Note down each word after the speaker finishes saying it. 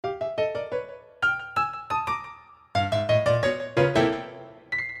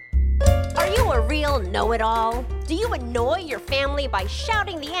real know-it-all? Do you annoy your family by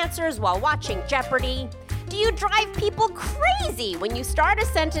shouting the answers while watching Jeopardy? Do you drive people crazy when you start a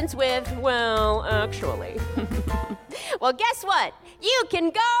sentence with, well, actually? Well, guess what? You can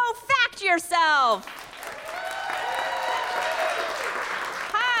go fact yourself.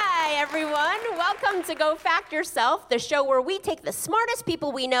 Hi, everyone. Welcome to Go Fact Yourself, the show where we take the smartest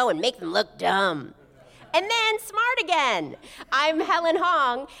people we know and make them look dumb. And then smart again. I'm Helen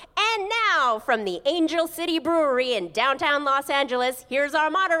Hong, and now from the Angel City Brewery in downtown Los Angeles, here's our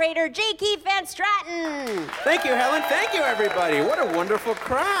moderator, J. Keith Van Stratten. Thank you, Helen. Thank you, everybody. What a wonderful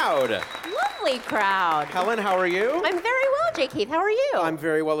crowd. Lovely crowd. Helen, how are you? I'm very well, J. Keith. How are you? I'm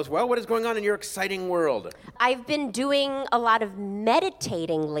very well as well. What is going on in your exciting world? I've been doing a lot of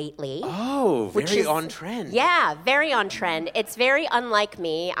meditating lately. Oh, very on trend. Yeah, very on trend. It's very unlike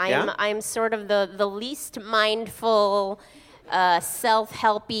me. I'm sort of the least mindful,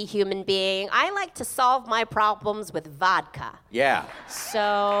 self-helpy human being. I like to solve my problems with vodka. Yeah.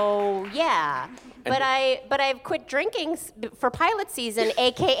 So, yeah. But I've quit drinking for pilot season,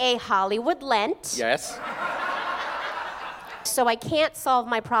 aka Hollywood Lent. Yes. So I can't solve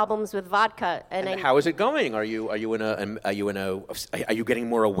my problems with vodka. And how is it going? Are you getting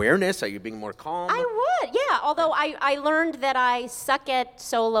more awareness? Are you being more calm? I would, yeah. Although I learned that I suck at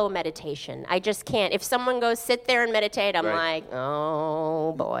solo meditation. I just can't. If someone goes sit there and meditate, I'm like,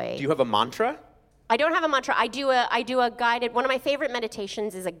 oh boy. Do you have a mantra? I don't have a mantra. I do a guided. One of my favorite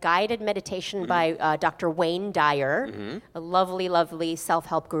meditations is a guided meditation by Dr. Wayne Dyer, a lovely, lovely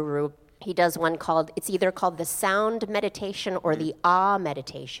self-help guru. He does one it's either called the sound meditation or the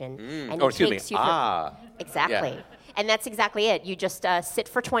meditation. And excuse me, Exactly. Yeah. And that's exactly it. You just sit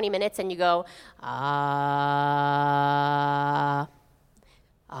for 20 minutes and you go, I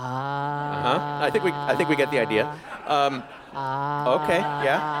think we get the idea. Okay,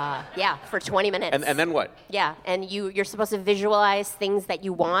 yeah. Yeah, for 20 minutes. And then what? Yeah, and you're supposed to visualize things that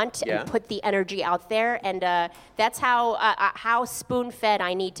you want and put the energy out there, and that's how spoon-fed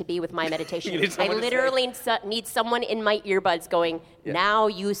I need to be with my meditation. I literally need someone in my earbuds going, now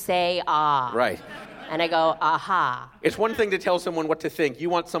you say, Right. And I go, aha. It's one thing to tell someone what to think. You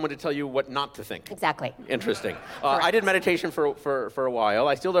want someone to tell you what not to think. Exactly. Interesting. I did meditation for a while.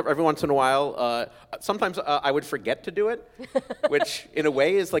 I still do every once in a while. Sometimes I would forget to do it, which in a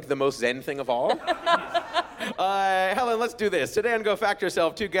way is like the most zen thing of all. Helen, let's do this. Today on Go Fact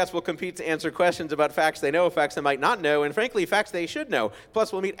Yourself, two guests will compete to answer questions about facts they know, facts they might not know, and frankly, facts they should know.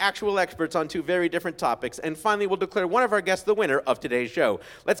 Plus, we'll meet actual experts on two very different topics. And finally, we'll declare one of our guests the winner of today's show.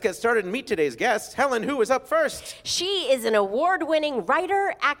 Let's get started and meet today's guest. Helen, who is up first? She is an award-winning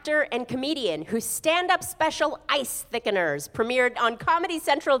writer, actor, and comedian whose stand-up special, Ice Thickeners, premiered on Comedy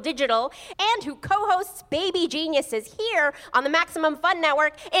Central Digital, and who co-hosts Baby Geniuses here on the Maximum Fun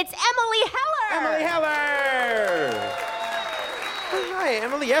Network. It's Emily Heller! Emily Heller! Hi,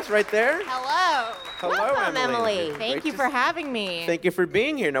 Emily. Yes, right there. Hello. Hello, Welcome, Emily. Thank you for having me. Thank you for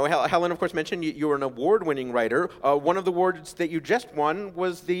being here. Now, Helen, of course, mentioned you were an award-winning writer. One of the awards that you just won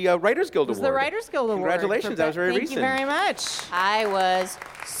was the Writers Guild Award. The Writers Guild Award. Congratulations. That was very recent. Thank you very much. I was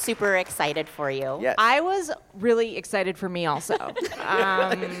super excited for you. Yes. I was really excited for me also.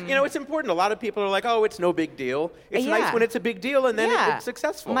 It's important. A lot of people are like, oh, it's no big deal. It's nice when it's a big deal and then it's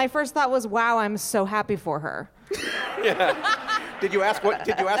successful. My first thought was, wow, I'm so happy for her. Yeah. Did you ask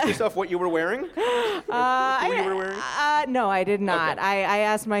yourself what you were wearing? What you were wearing? No, I did not. Okay. I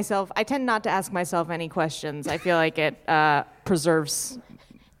asked myself. I tend not to ask myself any questions. I feel like it preserves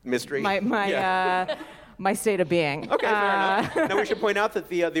mystery. My state of being. Okay, fair enough. Now we should point out that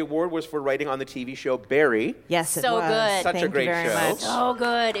the award was for writing on the TV show Barry. Yes, it so was. good. Such Thank a great you very show. Much. So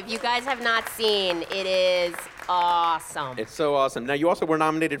good. If you guys have not seen, it is awesome. It's so awesome. Now, you also were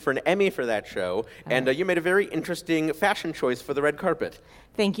nominated for an Emmy for that show, and you made a very interesting fashion choice for the red carpet.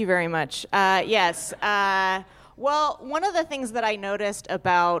 Thank you very much. Yes. Well, one of the things that I noticed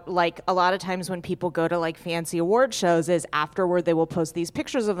about, like, a lot of times when people go to, like, fancy award shows is afterward they will post these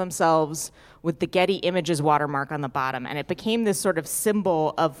pictures of themselves with the Getty Images watermark on the bottom. And it became this sort of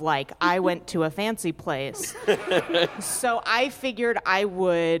symbol of, like, I went to a fancy place. So I figured I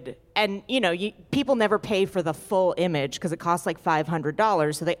would, and, people never pay for the full image because it costs, like,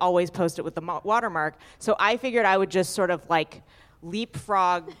 $500. So they always post it with the watermark. So I figured I would just sort of, like,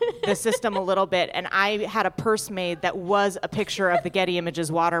 leapfrog the system a little bit, and I had a purse made that was a picture of the Getty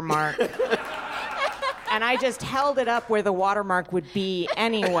Images watermark. And I just held it up where the watermark would be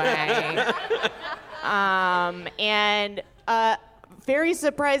anyway. Very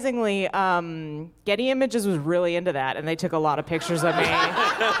surprisingly, Getty Images was really into that, and they took a lot of pictures of me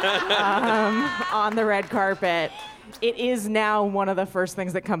on the red carpet. It is now one of the first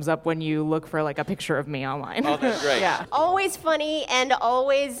things that comes up when you look for like a picture of me online. Oh, that's great. Yeah. Always funny and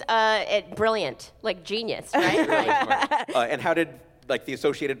always brilliant, like genius, right? And how did the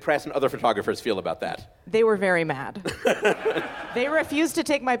Associated Press and other photographers feel about that? They were very mad. They refused to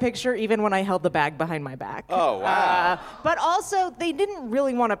take my picture even when I held the bag behind my back. Oh, wow. But also, they didn't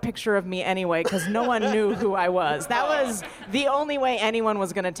really want a picture of me anyway because no one knew who I was. That was the only way anyone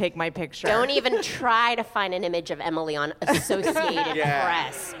was going to take my picture. Don't even try to find an image of Emily on Associated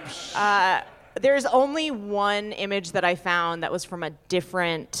Press. There's only one image that I found that was from a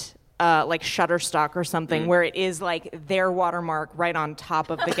different Shutterstock or something, where it is like their watermark right on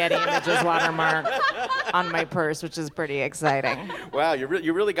top of the Getty Images watermark on my purse, which is pretty exciting. Wow, you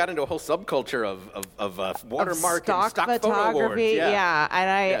really got into a whole subculture of watermark and stock photo awards. Yeah.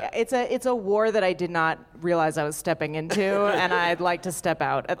 And it's a war that I did not realize I was stepping into, and I'd like to step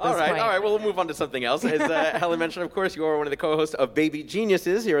out at this point. All right, well, we'll move on to something else. As Helen mentioned, of course, you are one of the co-hosts of Baby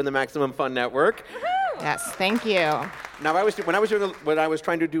Geniuses here on the Maximum Fun Network. Yes, thank you. Now, when I was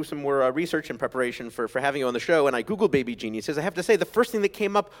trying to do some more research in preparation for having you on the show, and I Googled Baby Geniuses, I have to say the first thing that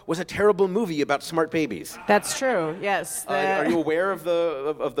came up was a terrible movie about smart babies. That's true. Yes. Are you aware of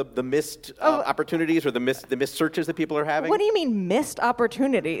the missed opportunities or the missed searches that people are having? What do you mean missed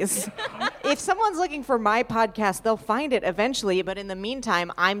opportunities? If someone's looking for my podcast, they'll find it eventually. But in the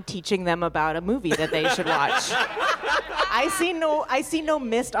meantime, I'm teaching them about a movie that they should watch. I see no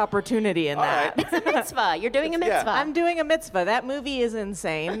missed opportunity in that. It's a mitzvah. You're doing a mitzvah. Yeah. I'm doing a mitzvah. That movie is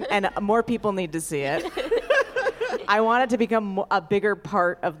insane, and more people need to see it. I want it to become a bigger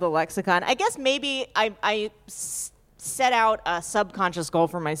part of the lexicon. I guess maybe I set out a subconscious goal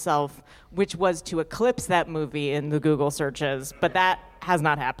for myself, which was to eclipse that movie in the Google searches, but that has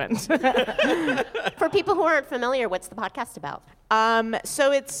not happened. For people who aren't familiar, what's the podcast about?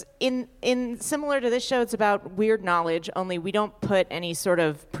 So it's in similar to this show, it's about weird knowledge, only we don't put any sort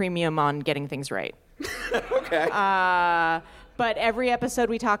of premium on getting things right. Okay. But every episode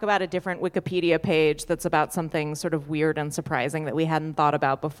we talk about a different Wikipedia page that's about something sort of weird and surprising that we hadn't thought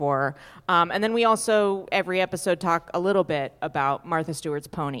about before. And then we also, every episode, talk a little bit about Martha Stewart's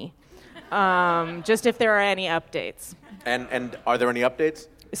pony, just if there are any updates. And are there any updates?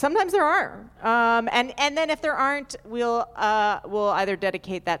 Sometimes there are, and then if there aren't, we'll either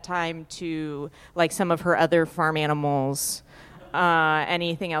dedicate that time to like some of her other farm animals,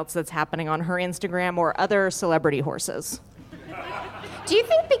 anything else that's happening on her Instagram, or other celebrity horses. Do you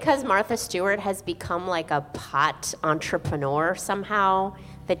think because Martha Stewart has become like a pot entrepreneur somehow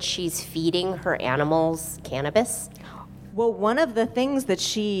that she's feeding her animals cannabis? Well, one of the things that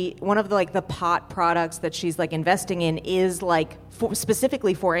the pot products that she's like investing in is like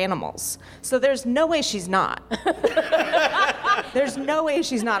specifically for animals. So there's no way she's not. There's no way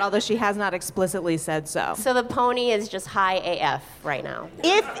she's not, although she has not explicitly said so. So the pony is just high AF right now.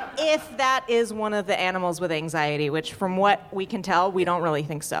 If that is one of the animals with anxiety, which from what we can tell, we don't really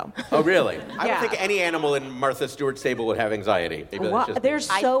think so. Oh, really? I don't think any animal in Martha Stewart's stable would have anxiety. They're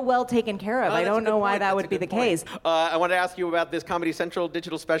so well taken care of. I don't know why that would be the case. I want to ask you about this Comedy Central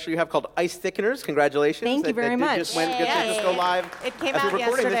digital special you have called Ice Thickeners. Congratulations. Thank you very much. Just go live. It came as out we're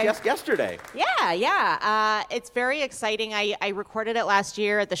recording yesterday. This yesterday. Yeah. It's very exciting. I recorded it last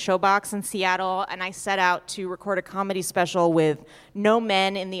year at the Showbox in Seattle, and I set out to record a comedy special with no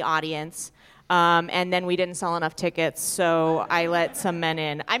men in the audience. And then we didn't sell enough tickets, so I let some men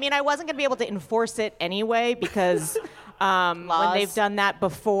in. I mean, I wasn't going to be able to enforce it anyway because when they've done that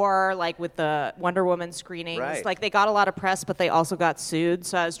before, like with the Wonder Woman screenings, like they got a lot of press, but they also got sued.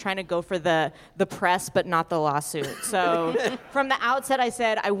 So I was trying to go for the press, but not the lawsuit. So from the outset, I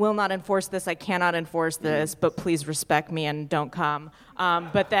said, I will not enforce this. I cannot enforce this, but please respect me and don't come.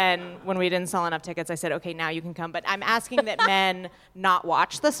 But then when we didn't sell enough tickets, I said, okay, now you can come. But I'm asking that men not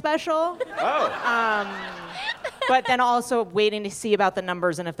watch the special. But then also waiting to see about the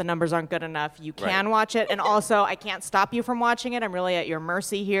numbers, and if the numbers aren't good enough, you can watch it. And also, I can't stop you from watching it. I'm really at your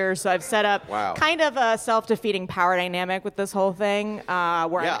mercy here. So I've set up kind of a self-defeating power dynamic with this whole thing, where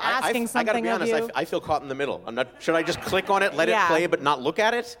I'm asking something I gotta be honest, of you. I feel caught in the middle. Should I just click on it, let it play, but not look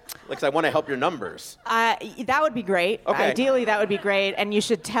at it? Because I want to help your numbers. That would be great. Okay. Ideally, that would be great. And you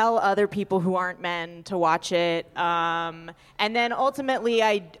should tell other people who aren't men to watch it. And then ultimately,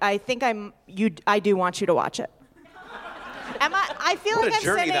 I think I do want you to watch it. I feel What like a I'm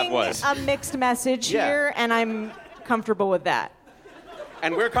journey that sending a mixed message here, and I'm comfortable with that.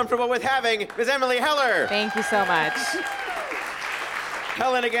 And we're comfortable with having Ms. Emily Heller. Thank you so much.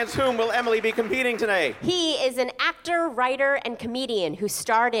 Helen, against whom will Emily be competing today? He is an actor, writer, and comedian who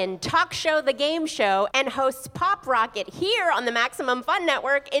starred in Talk Show the Game Show and hosts Pop Rocket here on the Maximum Fun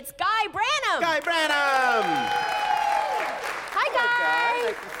Network. It's Guy Branum. Guy Branum! Hi,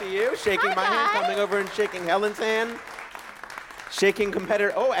 guys. Nice to see you. Shaking Hi, my hand, guys. coming over and shaking Helen's hand. Shaking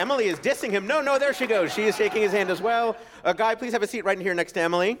competitor. Oh, Emily is dissing him. No, there she goes. She is shaking his hand as well. Guy, please have a seat right in here next to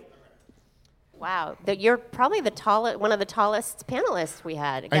Emily. Wow, you're probably one of the tallest panelists we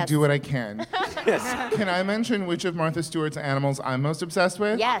had. I do what I can. Yes. Can I mention which of Martha Stewart's animals I'm most obsessed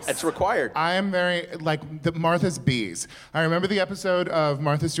with? Yes. It's required. I am very, Martha's bees. I remember the episode of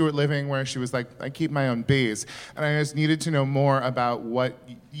Martha Stewart Living where she was like, I keep my own bees. And I just needed to know more about what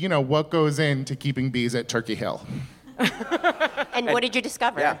goes into keeping bees at Turkey Hill. And what did you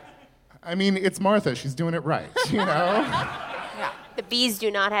discover? Yeah. I mean, it's Martha. She's doing it right, The bees do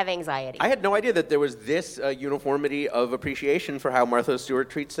not have anxiety. I had no idea that there was this uniformity of appreciation for how Martha Stewart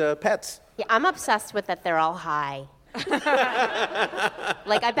treats pets. Yeah, I'm obsessed with that they're all high.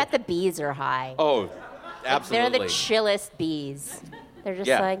 I bet the bees are high. Oh, absolutely. They're the chillest bees. They're just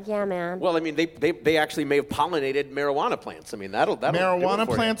yeah, man. Well, I mean, they actually may have pollinated marijuana plants. I mean, that'll Marijuana do it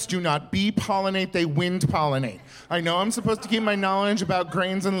for plants do not bee pollinate, they wind pollinate. I know I'm supposed to keep my knowledge about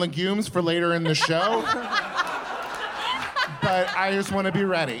grains and legumes for later in the show, but I just want to be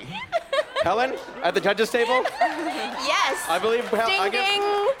ready. you. Helen, at the judges' table? Yes. I believe. Ding.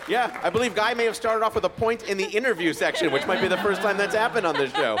 Yeah, I believe Guy may have started off with a point in the interview section, which might be the first time that's happened on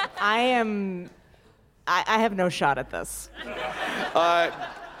this show. I have no shot at this.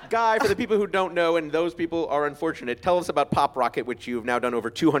 Guy, for the people who don't know, and those people are unfortunate, tell us about Pop Rocket, which you've now done over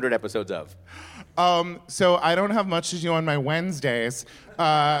 200 episodes of. So I don't have much to do on my Wednesdays.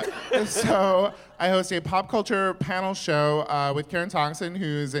 So I host a pop culture panel show with Karen Thompson,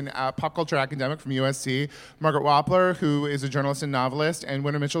 who's a pop culture academic from USC, Margaret Wappler, who is a journalist and novelist, and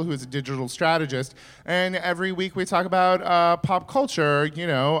Winter Mitchell, who is a digital strategist. And every week we talk about pop culture.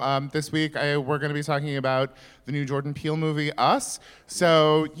 This week we're going to be talking about the new Jordan Peele movie, Us.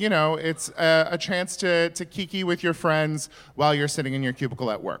 So, it's a chance to kiki with your friends while you're sitting in your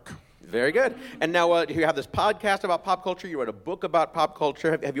cubicle at work. Very good. And now you have this podcast about pop culture. You wrote a book about pop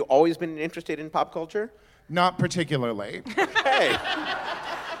culture. Have you always been interested in pop culture? Not particularly. Hey.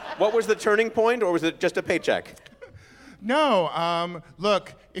 What was the turning point, or was it just a paycheck? No.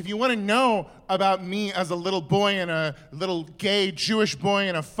 Look, if you want to know about me as a little boy and a little gay Jewish boy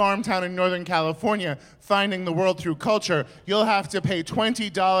in a farm town in Northern California finding the world through culture, you'll have to pay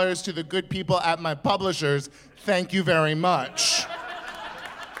 $20 to the good people at my publishers. Thank you very much.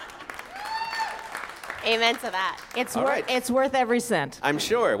 Amen to that. It's worth every cent. I'm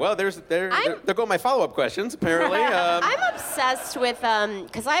sure. Well, there go my follow-up questions, apparently. I'm obsessed with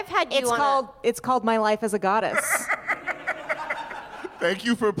because I've had you It's called My Life as a Goddess. Thank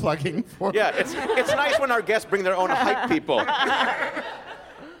you for plugging for Yeah, it's nice when our guests bring their own hype people.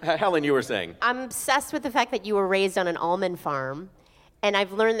 Helen, you were saying. I'm obsessed with the fact that you were raised on an almond farm. And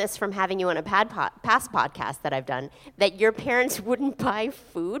I've learned this from having you on a past podcast that I've done, that your parents wouldn't buy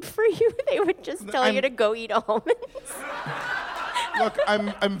food for you. They would just tell you to go eat almonds. Look,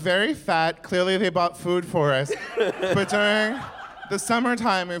 I'm very fat. Clearly they bought food for us. But during the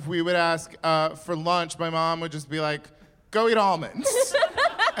summertime, if we would ask for lunch, my mom would just be like, go eat almonds.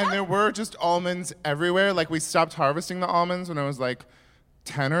 And there were just almonds everywhere. We stopped harvesting the almonds when I was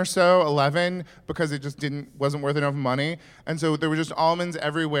 10 or so, 11, because it just wasn't worth enough money. And so there were just almonds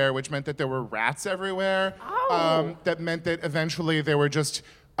everywhere, which meant that there were rats everywhere. Oh. That meant that eventually there were just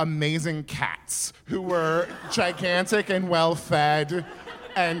amazing cats who were gigantic and well-fed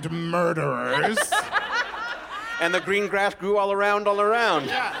and murderers. And the green grass grew all around.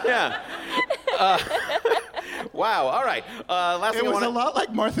 Yeah. Wow, all right. Last It thing was a lot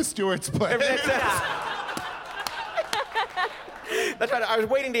like Martha Stewart's play. That's right. I was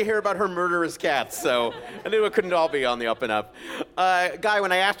waiting to hear about her murderous cats, so I knew it couldn't all be on the up and up. Guy,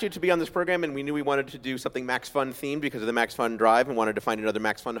 when I asked you to be on this program and we knew we wanted to do something Max Fun themed because of the Max Fun Drive and wanted to find another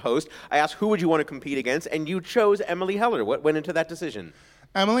Max Fun host, I asked who would you want to compete against, and you chose Emily Heller. What went into that decision?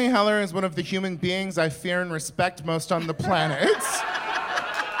 Emily Heller is one of the human beings I fear and respect most on the planet.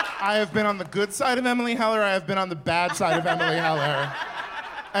 I have been on the good side of Emily Heller. I have been on the bad side of Emily Heller.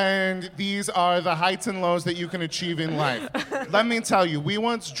 And these are the heights and lows that you can achieve in life. Let me tell you, we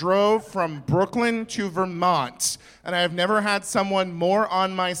once drove from Brooklyn to Vermont, and I have never had someone more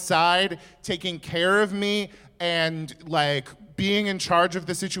on my side, taking care of me, and being in charge of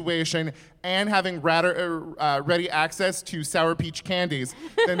the situation, and having ready access to sour peach candies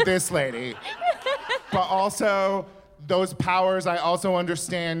than this lady. But also, those powers I also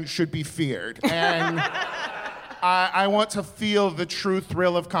understand should be feared. And I want to feel the true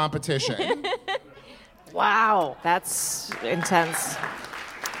thrill of competition. Wow, that's intense.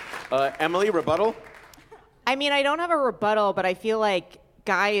 Emily, rebuttal? I mean, I don't have a rebuttal, but I feel like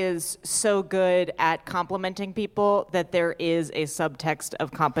Guy is so good at complimenting people that there is a subtext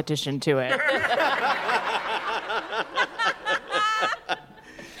of competition to it.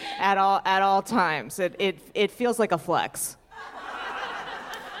 At all times. It feels like a flex.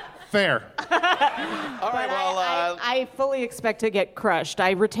 Fair. All right, well, I fully expect to get crushed.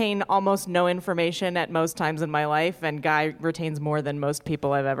 I retain almost no information at most times in my life, and Guy retains more than most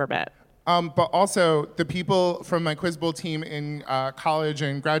people I've ever met. But also, the people from my Quiz Bowl team in college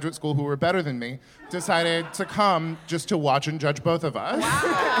and graduate school who were better than me decided to come just to watch and judge both of us.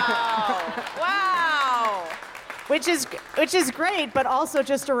 Wow. Which is great, but also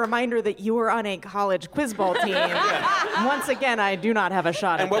just a reminder that you were on a college Quiz Bowl team. Once again, I do not have a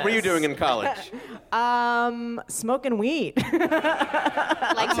shot at and what were you this. doing in college? Smoking weed.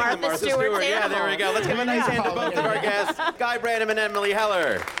 Like Martha Stewart's Yeah, there we go. Let's give a nice hand to both of our guests, Guy Branum and Emily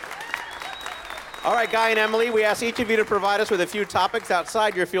Heller. All right, Guy and Emily, we asked each of you to provide us with a few topics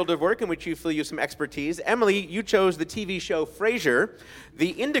outside your field of work in which you feel you have some expertise. Emily, you chose the TV show Frasier, The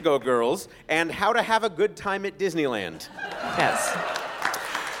Indigo Girls, and How to Have a Good Time at Disneyland. Yes.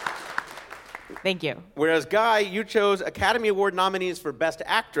 Thank you. Whereas, Guy, you chose Academy Award nominees for Best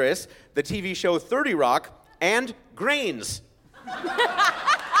Actress, the TV show 30 Rock, and Grains.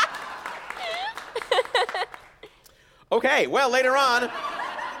 Okay, well, later on,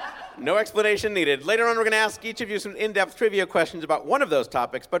 no explanation needed. Later on, we're going to ask each of you some in-depth trivia questions about one of those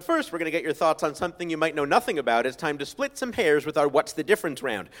topics. But first, we're going to get your thoughts on something you might know nothing about. It's time to split some hairs with our What's the Difference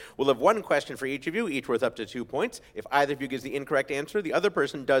round. We'll have one question for each of you, each worth up to 2 points. If either of you gives the incorrect answer, the other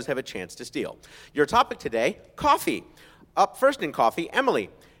person does have a chance to steal. Your topic today, coffee. Up first in coffee, Emily.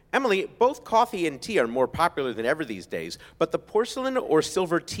 Emily, both coffee and tea are more popular than ever these days, but the porcelain or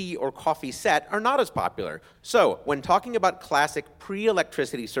silver tea or coffee set are not as popular. So, when talking about classic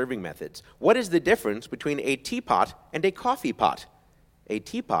pre-electricity serving methods, what is the difference between a teapot and a coffee pot? A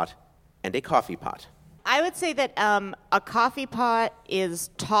teapot and a coffee pot. I would say that a coffee pot is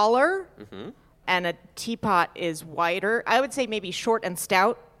taller and a teapot is wider. I would say maybe short and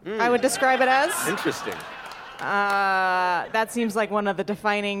stout, I would describe it as. Interesting. That seems like one of the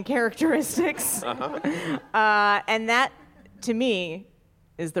defining characteristics. And that, to me,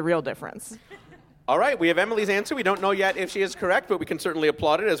 is the real difference. All right, we have Emily's answer. We don't know yet if she is correct, but we can certainly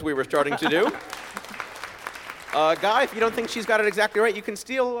applaud it as we were starting to do. Guy, if you don't think she's got it exactly right, you can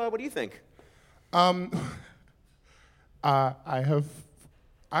steal. What do you think? I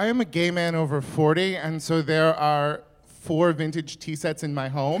am a gay man over 40, and so there are 4 vintage tea sets in my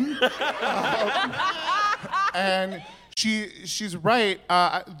home. And she's right.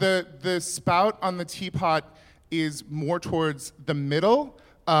 The spout on the teapot is more towards the middle,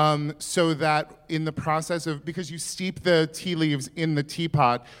 so that in the process of, because you steep the tea leaves in the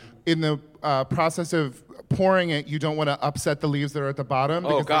teapot, in the process of pouring it, you don't want to upset the leaves that are at the bottom.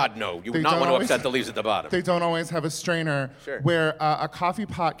 Oh, God, no. You would not want to upset the leaves at the bottom. They don't always have a strainer. Sure. Where a coffee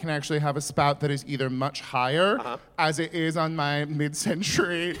pot can actually have a spout that is either much higher, as it is on my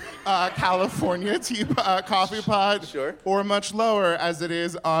mid-century California coffee pot, Sure. or much lower, as it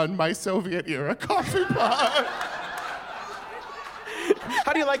is on my Soviet-era coffee pot.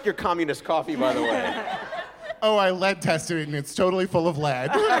 How do you like your communist coffee, by the way? Oh, I lead tested it, and it's totally full of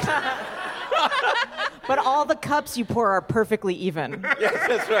lead. But all the cups you pour are perfectly even. Yes,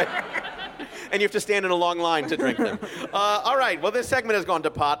 that's right. And you have to stand in a long line to drink them. All right, well, this segment has gone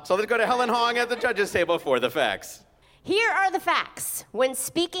to pot, so let's go to Helen Hong at the judges' table for the facts. Here are the facts. When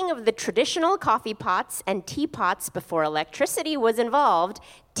speaking of the traditional coffee pots and teapots before electricity was involved,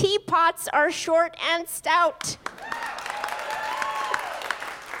 teapots are short and stout.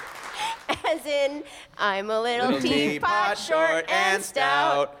 As in, I'm a little teapot, short and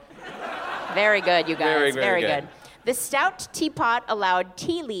stout. Very good, you guys. Very good. The stout teapot allowed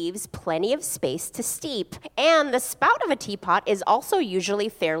tea leaves plenty of space to steep, and the spout of a teapot is also usually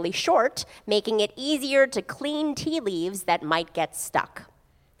fairly short, making it easier to clean tea leaves that might get stuck.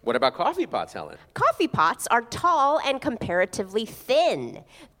 What about coffee pots, Helen? Coffee pots are tall and comparatively thin.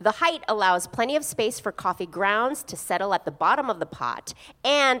 The height allows plenty of space for coffee grounds to settle at the bottom of the pot,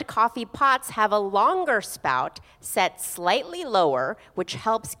 and coffee pots have a longer spout set slightly lower, which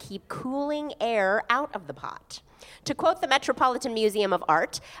helps keep cooling air out of the pot. To quote the Metropolitan Museum of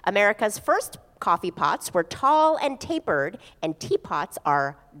Art, America's first Coffee pots were tall and tapered, and teapots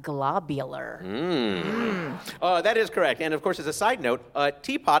are globular. That is correct. And of course, as a side note,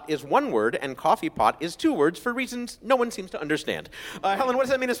 teapot is one word and coffee pot is two words for reasons no one seems to understand. Helen, what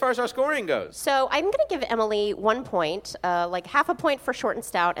does that mean as far as our scoring goes? So I'm going to give Emily 1 point, like half a point for short and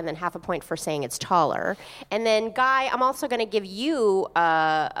stout, and then half a point for saying it's taller. And then Guy, I'm also going to give you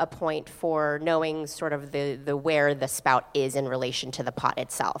a point for knowing sort of the where the spout is in relation to the pot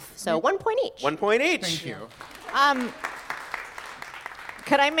itself. So 1 point each. 1 point each. Thank you.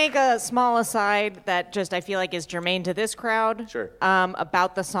 Could I make a small aside that just I feel like is germane to this crowd? Sure.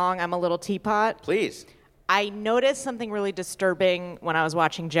 About the song I'm a Little Teapot? Please. I noticed something really disturbing when I was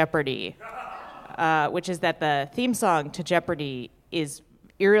watching Jeopardy, which is that the theme song to Jeopardy is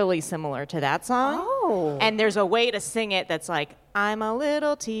eerily similar to that song. Oh. And there's a way to sing it that's like, I'm a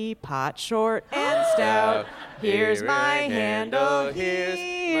little teapot, short and stout. Here's my handle,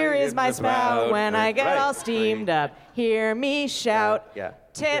 here is my spout. When I get all steamed up, hear me shout. Yeah.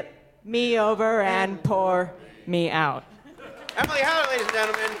 Tip me over and pour me out. Emily Howard, ladies and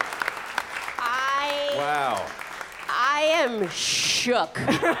gentlemen. Wow. I am shook.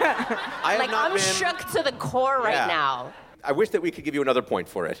 I have not I'm been... shook to the core right now. I wish that we could give you another point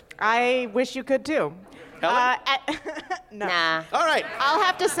for it. I wish you could too. Helen? No. Nah. All right. I'll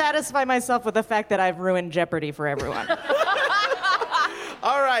have to satisfy myself with the fact that I've ruined Jeopardy for everyone.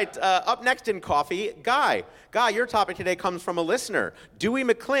 All right. Up next in coffee, Guy. Guy, your topic today comes from a listener, Dewey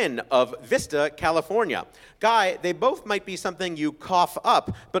McClin of Vista, California. Guy, they both might be something you cough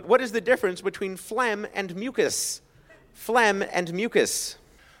up, but what is the difference between phlegm and mucus? Phlegm and mucus.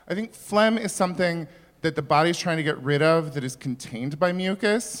 I think phlegm is something that the body's trying to get rid of that is contained by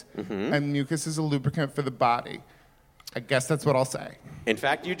mucus, and mucus is a lubricant for the body. I guess that's what I'll say. In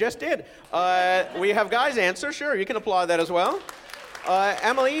fact, you just did. We have Guy's answer. Sure, you can applaud that as well.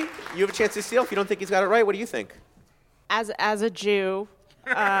 Emily, you have a chance to steal. If you don't think he's got it right, what do you think? As a Jew,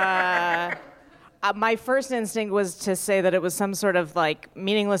 my first instinct was to say that it was some sort of like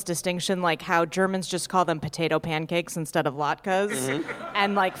meaningless distinction, like how Germans just call them potato pancakes instead of latkes,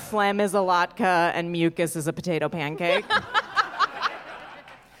 and like phlegm is a latke and mucus is a potato pancake.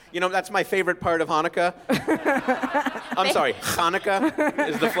 You know, that's my favorite part of Hanukkah. I'm sorry, Hanukkah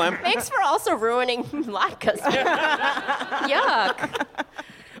is the phlegm. Thanks for also ruining latkes. Yuck.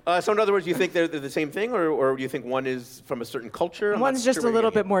 So in other words, you think they're the same thing, or do you think one is from a certain culture? One's just a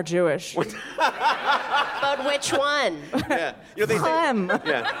little bit more Jewish. But which one? Yeah. You know, they Phlegm. say,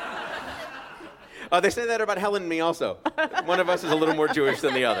 yeah. They say that about Helen and me also. One of us is a little more Jewish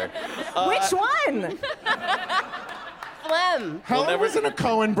than the other. Which one? Phlegm. Helen was in a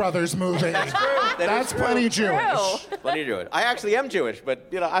Coen Brothers movie. That's true. That's plenty Jewish. Plenty Jewish. I actually am Jewish, but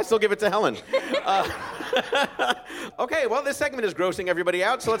you know, I still give it to Helen. Okay, well, this segment is grossing everybody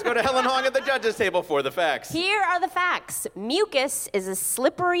out, so let's go to Helen Hong at the judges' table for the facts. Here are the facts. Mucus is a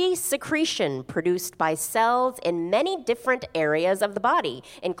slippery secretion produced by cells in many different areas of the body,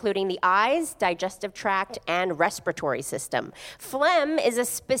 including the eyes, digestive tract, and respiratory system. Phlegm is a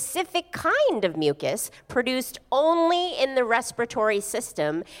specific kind of mucus produced only in the respiratory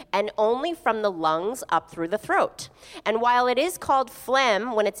system and only from the lungs up through the throat. And while it is called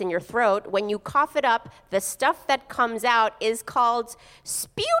phlegm when it's in your throat, when you cough it up, the stuff that comes out is called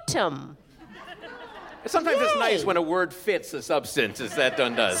sputum. Sometimes it's Yay. nice when a word fits a substance, as that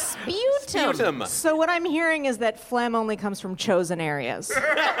done does. Sputum. So what I'm hearing is that phlegm only comes from chosen areas.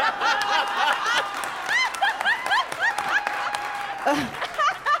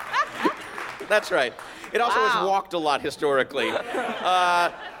 That's right. It also has walked a lot historically.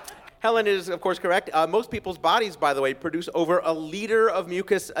 Helen is, of course, correct. Most people's bodies, by the way, produce over 1 liter of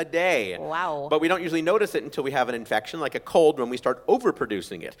mucus a day. Wow. But we don't usually notice it until we have an infection, like a cold, when we start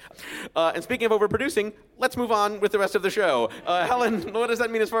overproducing it. And speaking of overproducing, let's move on with the rest of the show. Helen, what does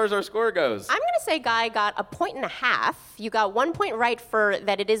that mean as far as our score goes? I'm going to say Guy got 1.5 points. You got 1 point right for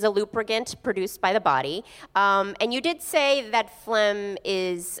that it is a lubricant produced by the body. And you did say that phlegm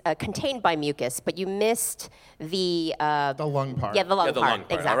is contained by mucus, but you missed the lung part. Yeah, the lung Yeah, the part. lung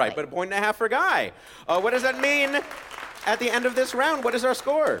part. Exactly. All right, but 1.5 points for Guy. What does that mean at the end of this round? What is our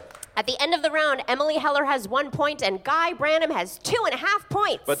score? At the end of the round, Emily Heller has 1 point and Guy Branum has 2.5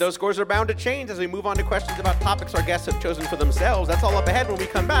 points. But those scores are bound to change as we move on to questions about topics our guests have chosen for themselves. That's all up ahead when we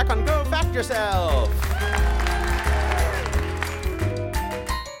come back on Go Fact Yourself.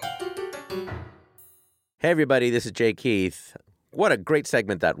 Hey everybody, this is Jay Keith. What a great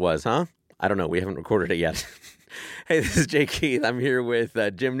segment that was, huh? I don't know, we haven't recorded it yet. Hey, this is Jay Keith. I'm here with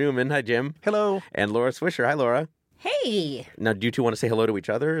Jim Newman. Hi, Jim. Hello. And Laura Swisher. Hi, Laura. Hey. Now, do you two want to say hello to each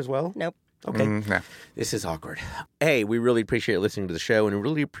other as well? Nope. Okay. Yeah. This is awkward. Hey, we really appreciate listening to the show, and we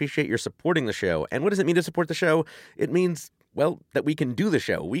really appreciate your supporting the show. And what does it mean to support the show? It means, well, that we can do the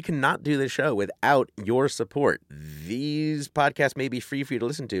show. We cannot do the show without your support. These podcasts may be free for you to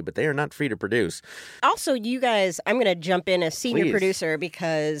listen to, but they are not free to produce. Also, you guys, I'm going to jump in as senior Please. producer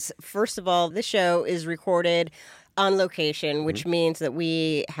because, first of all, this show is recorded on location, which means that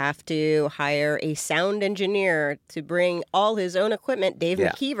we have to hire a sound engineer to bring all his own equipment, Dave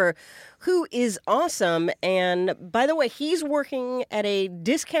McKeever, who is awesome. And by the way, he's working at a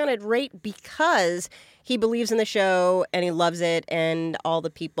discounted rate because he believes in the show and he loves it, and all the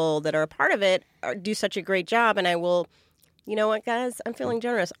people that are a part of it do such a great job. And I will, you know what, guys, I'm feeling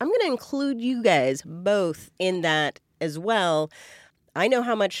generous. I'm going to include you guys both in that as well. I know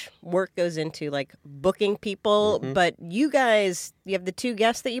how much work goes into like booking people, but you guys, you have the 2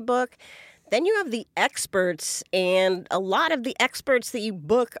 guests that you book. Then you have the experts, and a lot of the experts that you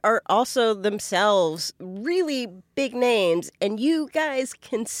book are also themselves really big names, and you guys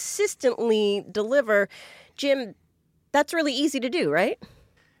consistently deliver. Jim, that's really easy to do, right?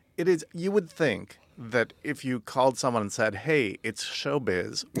 It is. You would think that if you called someone and said, hey, it's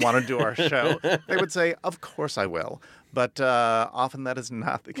showbiz, want to do our show, they would say, of course I will. But often that is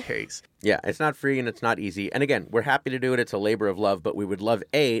not the case. Yeah, it's not free and it's not easy. And again, we're happy to do it. It's a labor of love, but we would love,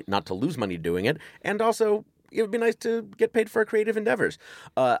 A, not to lose money doing it, and also it would be nice to get paid for our creative endeavors.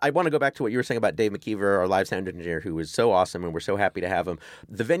 I want to go back to what you were saying about Dave McKeever, our live sound engineer, who is so awesome, and we're so happy to have him.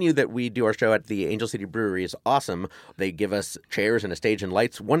 The venue that we do our show at, the Angel City Brewery, is awesome. They give us chairs and a stage and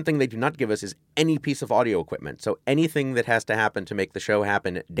lights. One thing they do not give us is any piece of audio equipment. So anything that has to happen to make the show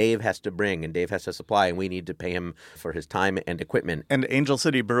happen, Dave has to bring and Dave has to supply, and we need to pay him for his time and equipment. And Angel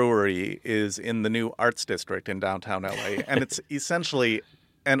City Brewery is in the new Arts District in downtown LA, and it's essentially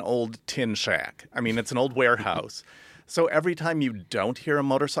an old tin shack. I mean, it's an old warehouse. So every time you don't hear a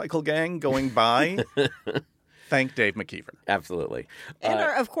motorcycle gang going by, thank Dave McKeever. Absolutely. And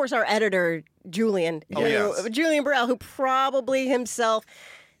of course, our editor, Julian. yes. Julian Burrell, who probably himself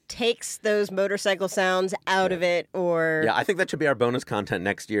takes those motorcycle sounds out of it, or Yeah, I think that should be our bonus content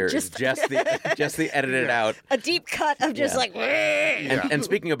next year. Just the edited out. a deep cut of just like. And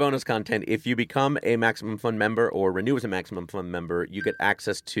speaking of bonus content, if you become a Maximum Fun member or renew as a Maximum Fun member, you get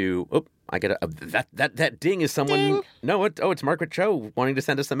access to. Oh, I get that ding is someone. Ding. No, it's Margaret Cho wanting to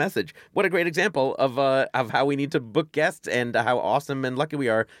send us a message. What a great example of how we need to book guests and how awesome and lucky we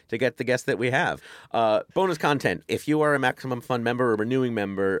are to get the guests that we have. Bonus content: if you are a Maximum Fun member or renewing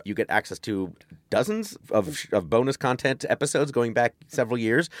member, you get access to dozens of bonus content episodes going back several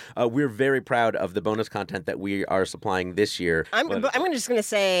years. We're very proud of the bonus content that we are supplying this year. I'm just going to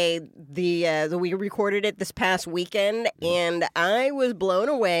say we recorded it this past weekend, and I was blown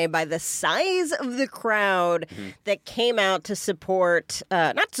away by the size of the crowd that came out to support,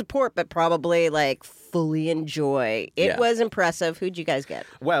 not support, but probably like fully enjoy. It was impressive. Who'd you guys get?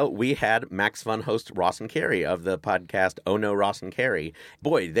 Well, we had Max Fun host Ross and Carrie of the podcast Oh No, Ross and Carrie.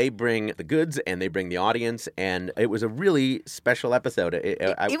 Boy, they bring the goods and they bring the audience, and it was a really special episode. It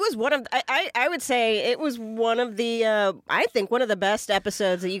was one of, I would say it was one of the, I think one of the best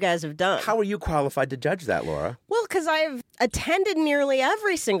episodes that you guys have done. How are you qualified to judge that, Laura? Well, because I've attended nearly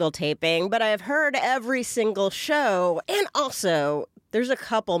every single taping, but I've heard every single show, and also there's a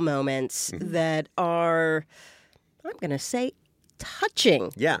couple moments that are, I'm going to say,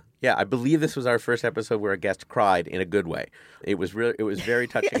 touching. Yeah. I believe this was our first episode where a guest cried in a good way. It was very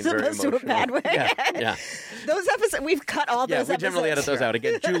touching and As very opposed emotional. to a bad way. Yeah. Those episodes, we've cut all those We episodes. generally edit those out.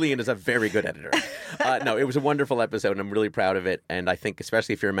 Again, Julian is a very good editor. No, it was a wonderful episode, and I'm really proud of it. And I think,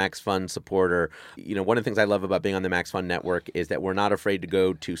 especially if you're a Max Fun supporter, one of the things I love about being on the Max Fun network is that we're not afraid to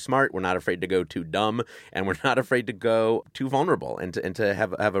go too smart, we're not afraid to go too dumb, and we're not afraid to go too vulnerable and to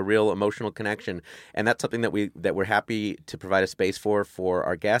have a real emotional connection. And that's something that we're happy to provide a space for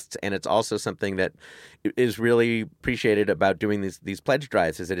our guests. And it's also something that is really appreciated about doing these pledge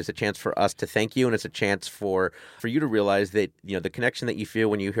drives, is that it's a chance for us to thank you, and it's a chance for you to realize that the connection that you feel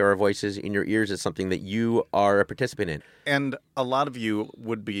when you hear our voices in your ears is something that you are a participant in. And a lot of you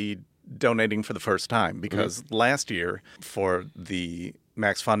would be donating for the first time because last year for the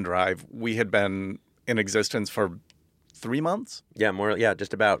Max Fun Drive, we had been in existence for 3 months. Yeah,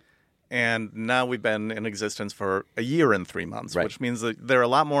 just about. And now we've been in existence for a year and 3 months, Right. which means that there are a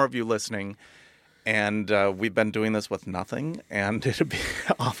lot more of you listening. And we've been doing this with nothing, and it'd be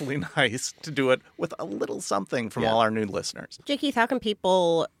awfully nice to do it with a little something from all our new listeners. J. Keith, how can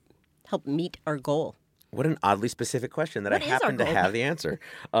people help meet our goal? What an oddly specific question that What I is our happen to goal? have the answer.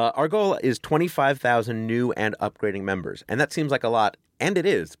 Our goal is 25,000 new and upgrading members. And that seems like a lot, and it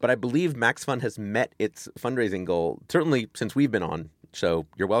is. But I believe Max Fun has met its fundraising goal, certainly since we've been on. So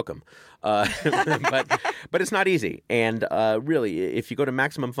you're welcome. But it's not easy. And really, if you go to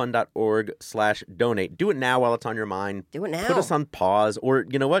MaximumFun.org/donate, do it now while it's on your mind. Do it now. Put us on pause. Or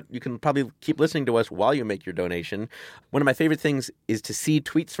you know what? You can probably keep listening to us while you make your donation. One of my favorite things is to see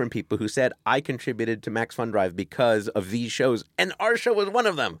tweets from people who said, I contributed to Max Fun Drive because of these shows. And our show was one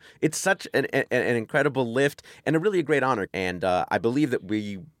of them. It's such an incredible lift and a really great honor. And I believe that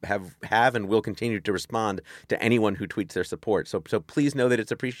we have and will continue to respond to anyone who tweets their support. So please know that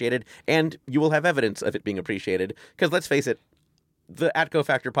it's appreciated, and you will have evidence of it being appreciated. Because let's face it, the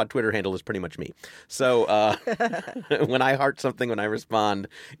 @GoFactorPod Twitter handle is pretty much me. So when I heart something, when I respond,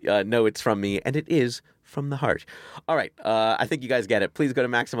 know it's from me, and it is from the heart. All right. I think you guys get it. Please go to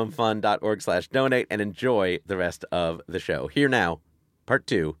MaximumFun.org/donate and enjoy the rest of the show. Here now, part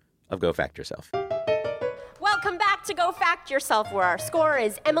 2 of Go Fact Yourself. Welcome back to Go Fact Yourself, where our score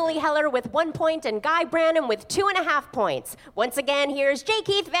is Emily Heller with 1 point and Guy Branum with 2.5 points. Once again, here's J.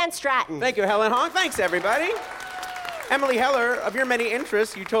 Keith Van Stratten. Thank you, Helen Honk. Thanks, everybody. Emily Heller, of your many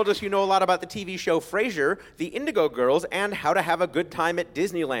interests, you told us you know a lot about the TV show Frasier, the Indigo Girls, and how to have a good time at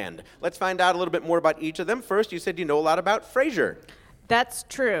Disneyland. Let's find out a little bit more about each of them. First, you said you know a lot about Frasier. That's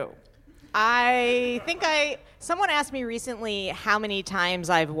true. Someone asked me recently how many times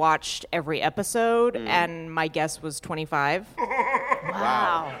I've watched every episode, and my guess was 25.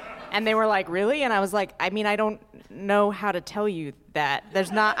 Wow. And they were like, really? And I was like, I mean, I don't know how to tell you that.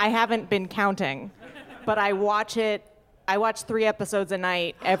 I haven't been counting, but I watch 3 episodes a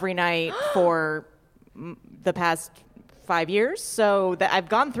night, every night for the past 5 years. So I've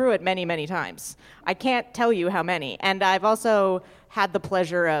gone through it many, many times. I can't tell you how many. And I've also had the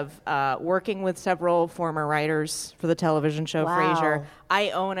pleasure of working with several former writers for the television show Frasier. I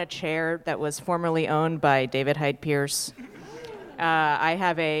own a chair that was formerly owned by David Hyde Pierce. I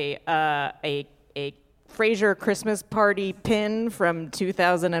have a Frasier Christmas party pin from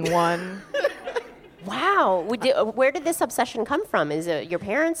 2001. Wow. Where did this obsession come from? Is it your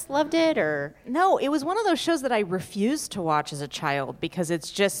parents loved it, or? No, it was one of those shows that I refused to watch as a child because it's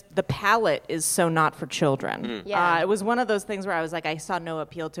just, the palette is so not for children. Yeah. It was one of those things where I was like, I saw no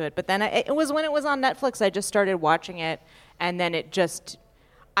appeal to it. But then it was when it was on Netflix, I just started watching it, and then I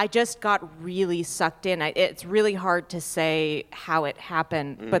just got really sucked in. It's really hard to say how it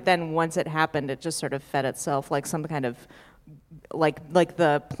happened, but then once it happened, it just sort of fed itself like some kind of like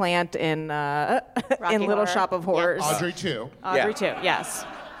the plant in Little Horror. Shop of Horrors. Audrey too. Audrey too, yes.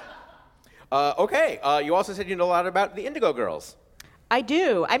 Okay. You also said you know a lot about the Indigo Girls. I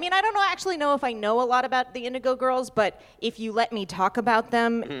do. I mean, I don't actually know if I know a lot about the Indigo Girls, but if you let me talk about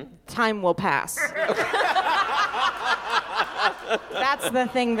them, time will pass. That's the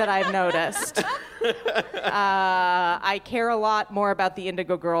thing that I've noticed. I care a lot more about the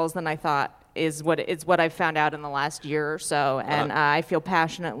Indigo Girls than I thought. Is what I've found out in the last year or so, and I feel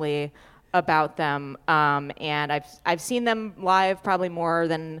passionately about them. And I've seen them live probably more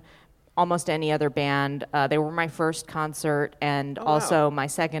than almost any other band. They were my first concert and also my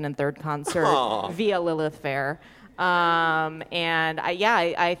second and third concert via Lilith Fair. I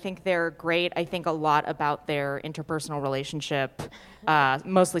think they're great. I think a lot about their interpersonal relationship,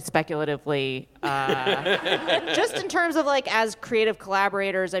 mostly speculatively. Just in terms of as creative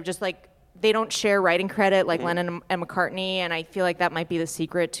collaborators, I've just they don't share writing credit like Lennon and McCartney, and I feel like that might be the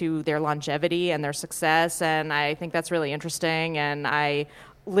secret to their longevity and their success, and I think that's really interesting, and I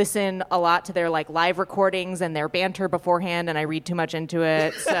listen a lot to their live recordings and their banter beforehand, and I read too much into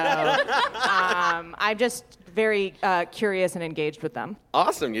it, so I'm just very curious and engaged with them.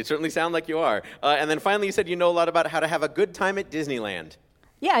 Awesome. You certainly sound like you are. And then finally you said you know a lot about how to have a good time at Disneyland.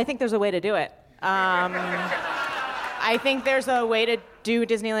 Yeah, I think there's a way to do it. I think there's a way to do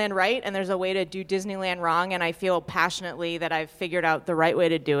Disneyland right, and there's a way to do Disneyland wrong, and I feel passionately that I've figured out the right way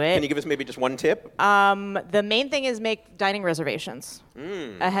to do it. Can you give us maybe just one tip? The main thing is make dining reservations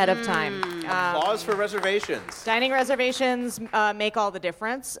ahead of time. Applause for reservations. Dining reservations make all the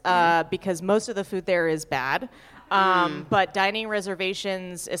difference because most of the food there is bad. But dining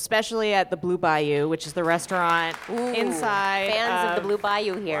reservations, especially at the Blue Bayou, which is the restaurant inside. Fans of the Blue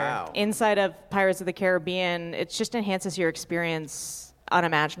Bayou here. Wow. Inside of Pirates of the Caribbean, it just enhances your experience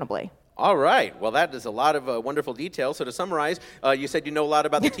unimaginably. All right. Well, that is a lot of wonderful details. So to summarize, you said you know a lot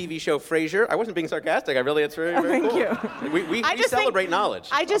about the TV show Frasier. I wasn't being sarcastic. It's very, very Thank cool. you. We celebrate knowledge.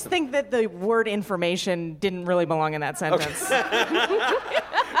 I just think that the word information didn't really belong in that sentence.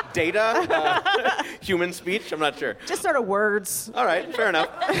 Data? Human speech? I'm not sure. Just sort of words. All right, fair enough.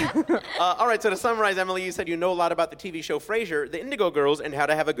 All right, so to summarize, Emily, you said you know a lot about the TV show Frasier, the Indigo Girls, and how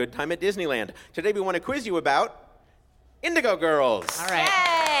to have a good time at Disneyland. Today we want to quiz you about Indigo Girls. All right.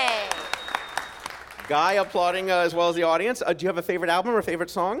 Yay! Guy applauding as well as the audience. Do you have a favorite album or a favorite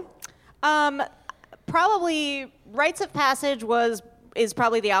song? Probably Rites of Passage is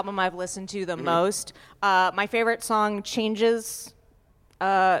probably the album I've listened to the most. My favorite song changes,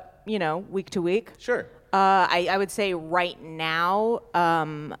 week to week. Sure. I would say right now,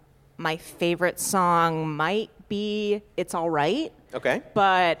 my favorite song might be "It's All Right." Okay.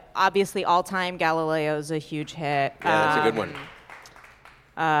 But obviously, all time Galileo's a huge hit. Yeah, that's a good one.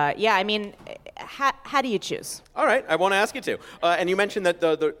 How do you choose? All right, I won't ask you to. And you mentioned that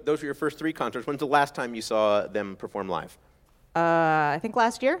those were your first 3 concerts. When's the last time you saw them perform live? I think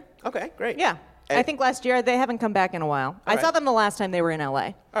last year. Okay, great. Yeah. And I think last year. They haven't come back in a while. I saw them the last time they were in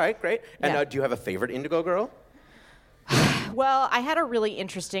LA. All right, great. And Yeah. do you have a favorite Indigo Girl? Well, I had a really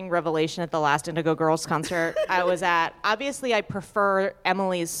interesting revelation at the last Indigo Girls concert I was at. Obviously, I prefer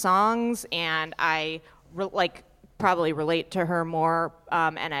Emily's songs, and I probably relate to her more.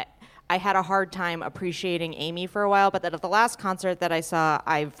 And I had a hard time appreciating Amy for a while, but then at the last concert that I saw,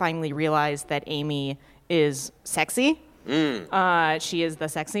 I finally realized that Amy is sexy. She is the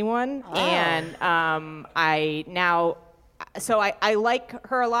sexy one, and I like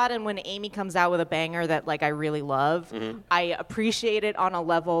her a lot. And when Amy comes out with a banger that I really love, I appreciate it on a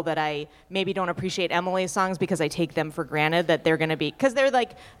level that I maybe don't appreciate Emily's songs because I take them for granted that they're going to be, because they're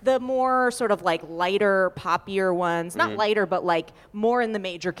the more sort of lighter, poppier ones, not lighter, but more in the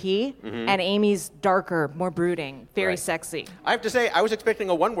major key. And Amy's darker, more brooding, very sexy. I have to say, I was expecting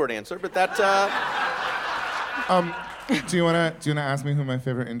a one-word answer, but that. Do you wanna ask me who my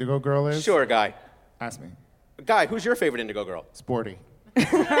favorite Indigo Girl is? Sure, Guy. Ask me. Guy, who's your favorite Indigo Girl? Sporty.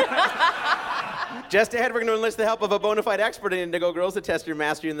 Just ahead, we're going to enlist the help of a bona fide expert in Indigo Girls to test your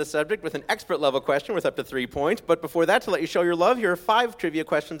mastery in the subject with an expert-level question worth up to 3 points. But before that, to let you show your love, here are 5 trivia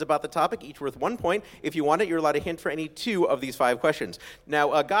questions about the topic, each worth 1 point. If you want it, you're allowed a hint for any 2 of these 5 questions.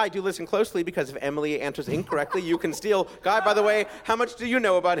 Now, Guy, do listen closely, because if Emily answers incorrectly, you can steal. Guy, by the way, how much do you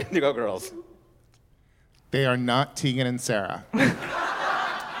know about Indigo Girls? They are not Tegan and Sarah.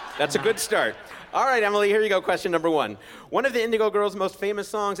 That's a good start. All right, Emily, here you go. Question number 1. One of the Indigo Girls' most famous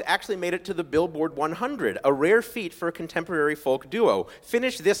songs actually made it to the Billboard 100, a rare feat for a contemporary folk duo.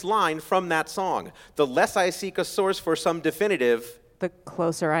 Finish this line from that song. The less I seek a source for some definitive... The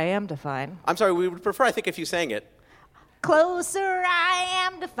closer I am to find. I'm sorry, we would prefer, I think, if you sang it. Closer I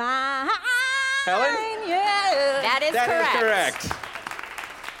am to find. Helen? Yeah. That is That is correct.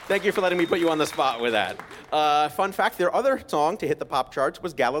 Thank you for letting me put you on the spot with that. Fun fact, their other song to hit the pop charts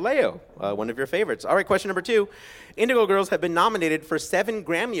was Galileo, one of your favorites. All right, question number 2. Indigo Girls have been nominated for 7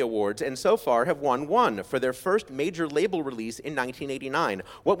 Grammy Awards and so far have won 1 for their first major label release in 1989.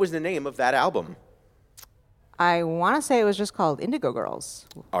 What was the name of that album? I want to say it was just called Indigo Girls.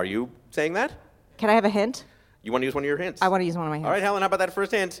 Are you saying that? Can I have a hint? You want to use one of your hints? I want to use one of my hints. All right, Helen, how about that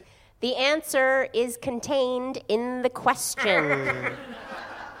first hint? The answer is contained in the question.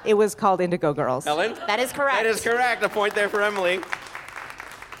 It was called Indigo Girls. Helen? That is correct. That is correct. A point there for Emily.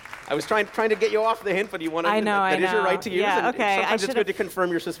 I was trying to get you off the hint, but you want to. I know. That is your right to use. Yeah, and okay. Sometimes it's good to confirm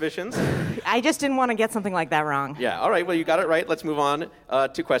your suspicions. I just didn't want to get something like that wrong. Yeah. All right. Well, you got it right. Let's move on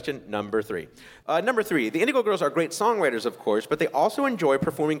to question number 3. Number 3. The Indigo Girls are great songwriters, of course, but they also enjoy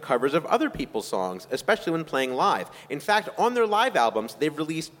performing covers of other people's songs, especially when playing live. In fact, on their live albums, they've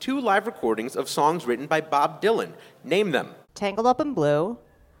released 2 live recordings of songs written by Bob Dylan. Name them. Tangled Up in Blue.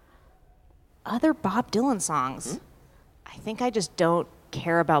 Other Bob Dylan songs. I think I just don't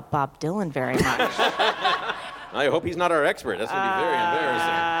care about Bob Dylan very much. I hope he's not our expert. That's going to be very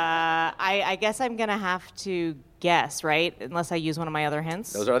embarrassing. I guess I'm going to have to guess, right? Unless I use one of my other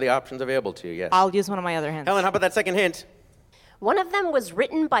hints. Those are the options available to you, yes. I'll use one of my other hints. Helen, how about that second hint? One of them was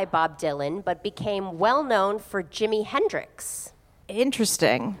written by Bob Dylan, but became well known for Jimi Hendrix.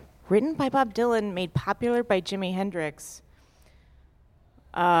 Interesting. Written by Bob Dylan, made popular by Jimi Hendrix.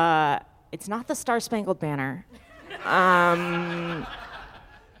 It's not the Star Spangled Banner.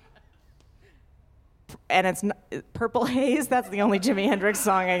 And it's Purple Haze. That's the only Jimi Hendrix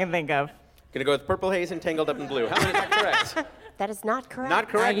song I can think of. Gonna go with Purple Haze and Tangled Up in Blue. Helen, is that correct? That is not correct. Not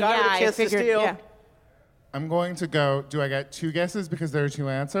correct. Got it. A chance to steal. Yeah. I'm going to go. Do I get 2 guesses because there are 2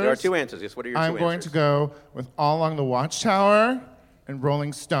 answers? There are 2 answers. Yes. What are your 2 answers? I'm going to go with All Along the Watchtower and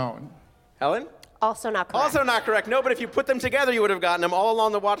Rolling Stone. Helen? Also not correct. Also not correct. No, but if you put them together, you would have gotten them. All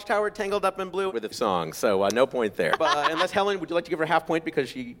Along the Watchtower, Tangled Up in Blue with the song. So no point there. But unless Helen, would you like to give her half point because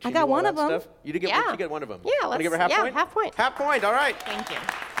she I knew got all one that of them. Stuff? You did get Yeah. You get one of them. Yeah, Want to give her let's- half point? half point. Half point. All right. Thank you.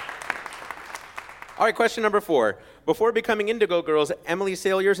 All right, question number 4. Before becoming Indigo Girls, Emily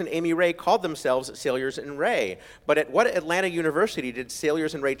Saliers and Amy Ray called themselves Saliers and Ray. But at what Atlanta university did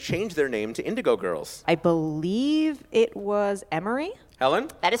Saliers and Ray change their name to Indigo Girls? I believe it was Emory.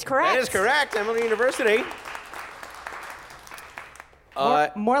 Helen? That is correct. That is correct. Emory University.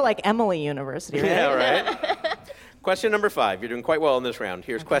 More like Emily University, right? Yeah, right? Question number 5. You're doing quite well in this round.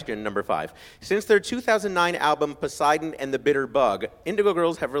 Here's question number 5. Since their 2009 album Poseidon and the Bitter Bug, Indigo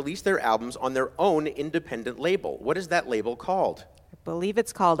Girls have released their albums on their own independent label. What is that label called? I believe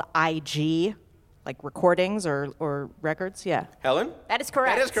it's called IG, like recordings or records, yeah. Helen? That is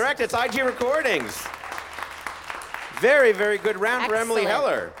correct. That is correct. It's IG Recordings. Very, very good round for Emily Excellent.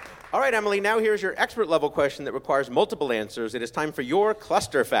 Heller. All right, Emily, now here's your expert level question that requires multiple answers. It is time for your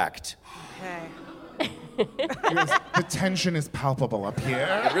cluster fact. Okay. The tension is palpable up here.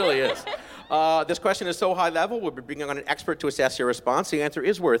 It really is. This question is so high level, we'll be bringing on an expert to assess your response. The answer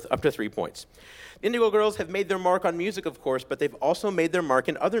is worth up to 3 points. Indigo Girls have made their mark on music, of course, but they've also made their mark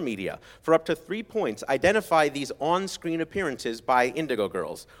in other media. For up to 3 points, identify these on-screen appearances by Indigo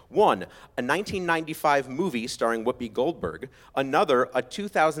Girls. 1, a 1995 movie starring Whoopi Goldberg. Another, a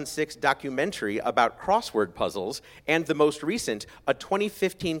 2006 documentary about crossword puzzles. And the most recent, a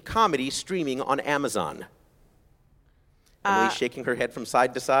 2015 comedy streaming on Amazon. Emily's shaking her head from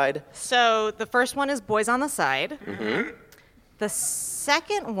side to side. So the first one is Boys on the Side. Mm-hmm. The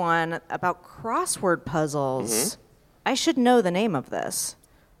second one about crossword puzzles. I should know the name of this.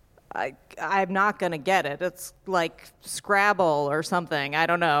 I'm not going to get it. It's like Scrabble or something. I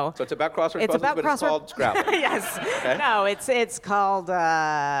don't know. So it's about crossword It's puzzles, about but crossword- it's called Scrabble. Yes. Okay. No, it's called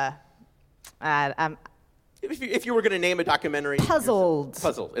If you were going to name a documentary... Puzzled.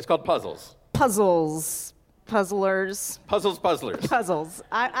 Puzzle. It's called Puzzles. Puzzles. Puzzlers. Puzzlers. Puzzles.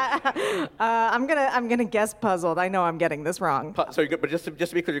 I'm gonna guess puzzled. I know I'm getting this wrong. But just to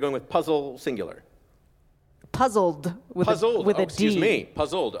be clear, you're going with puzzle singular. Puzzled with Puzzled. a D. Excuse me.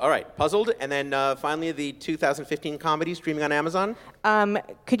 Puzzled. All right. Puzzled. And then finally, the 2015 comedy streaming on Amazon.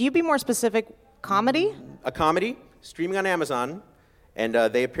 Could you be more specific? Comedy? A comedy streaming on Amazon, and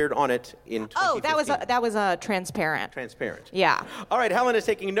they appeared on it in 2015. Oh, that was a Transparent. Transparent. Yeah. All right. Helen is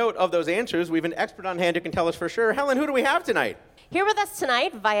taking note of those answers. We have an expert on hand who can tell us for sure. Helen, who do we have tonight? Here with us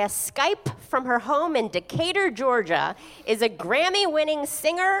tonight via Skype from her home in Decatur, Georgia, is a Grammy-winning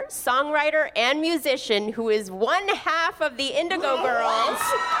singer, songwriter, and musician who is one half of the Indigo Girls.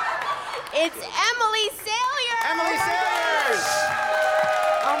 It's Emily Saliers! Emily Saliers!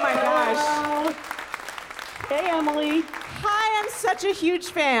 Oh my gosh. Hey, Emily. Hi, I'm such a huge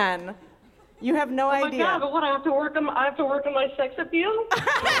fan. You have no Oh my idea. God! But what I have to work on my sex appeal.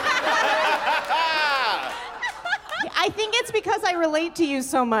 I think it's because I relate to you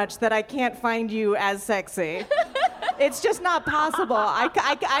so much that I can't find you as sexy. It's just not possible.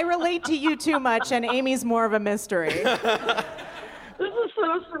 I relate to you too much, and Amy's more of a mystery. This is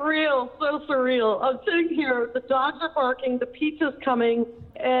so surreal, so surreal. I'm sitting here, the dogs are barking, the pizza's coming,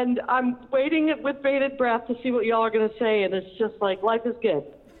 and I'm waiting with bated breath to see what y'all are going to say, and it's just like, life is good.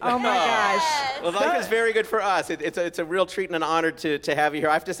 Oh my gosh. Well, life is very good for us. It's a real treat and an honor to have you here.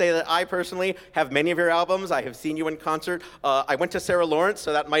 I have to say that I personally have many of your albums. I have seen you in concert. I went to Sarah Lawrence,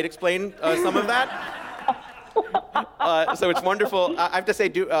 so that might explain some of that. So it's wonderful. I have to say,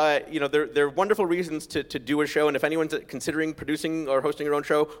 there are wonderful reasons to do a show, and if anyone's considering producing or hosting your own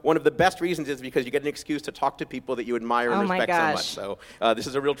show, one of the best reasons is because you get an excuse to talk to people that you admire and Oh my respect so much. gosh. So this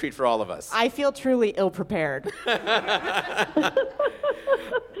is a real treat for all of us. I feel truly ill-prepared.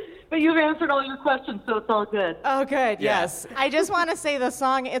 But you've answered all your questions, so it's all good. Oh, good, Yeah. yes. I just want to say the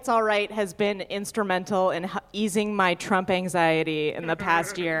song It's All Right has been instrumental in easing my Trump anxiety in the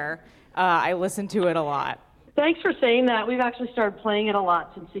past year. I listen to it a lot. Thanks for saying that. We've actually started playing it a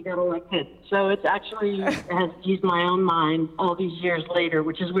lot since he got elected. So it's actually has eased my own mind all these years later,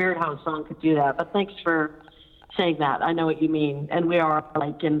 which is weird how a song could do that. But thanks for saying that. I know what you mean. And we are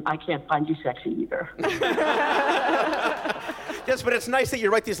like, and I can't find you sexy either. Yes, but it's nice that you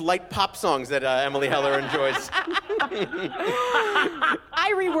write these light pop songs that Emily Heller enjoys.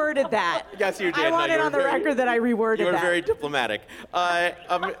 I reworded that. Yes, you did. I want No, it you on were the very- record that I reworded You were that. very diplomatic.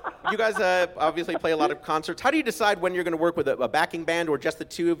 You guys obviously play a lot of concerts. How do you decide when you're going to work with a backing band or just the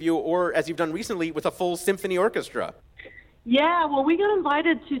two of you, or as you've done recently, with a full symphony orchestra? Yeah, well, we got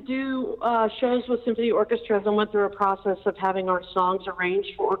invited to do shows with symphony orchestras and went through a process of having our songs arranged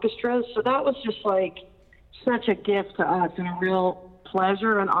for orchestras. So that was just like such a gift to us and a real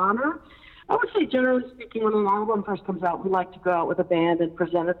pleasure and honor. I would say, generally speaking, when an album first comes out, we like to go out with a band and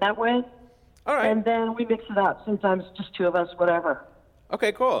present it that way. All right. And then we mix it up. Sometimes just two of us, whatever.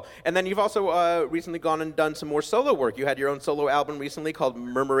 Okay, cool. And then you've also recently gone and done some more solo work. You had your own solo album recently called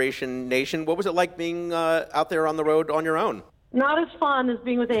Murmuration Nation. What was it like being out there on the road on your own? Not as fun as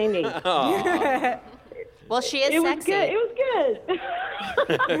being with Amy. Well, she is It was sexy. good. It was good.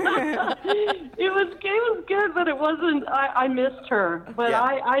 it was good, but it wasn't. I missed her, but Yeah.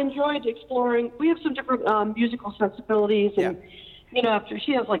 I enjoyed exploring. We have some different musical sensibilities, and after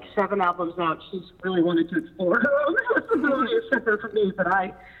she has like 7 albums out, she's really wanted to explore her own possibility except for me, but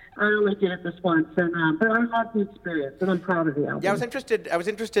I only did it this once, and but I love the experience, and I'm proud of the album. Yeah, I was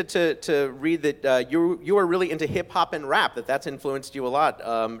interested to read that you are really into hip hop and rap. That's influenced you a lot.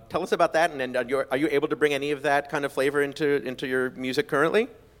 Tell us about that, and are you able to bring any of that kind of flavor into your music currently?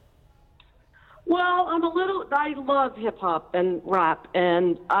 Well, I love hip hop and rap,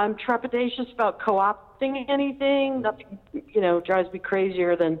 and I'm trepidatious about co-opting anything. Nothing, drives me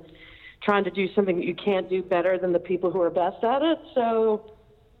crazier than trying to do something that you can't do better than the people who are best at it.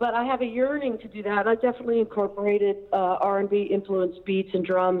 But I have a yearning to do that. I definitely incorporated R&B influenced beats and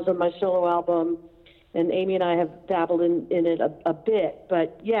drums on my solo album, and Amy and I have dabbled in it a bit.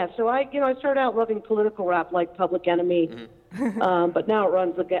 But yeah, so I started out loving political rap like Public Enemy, but now it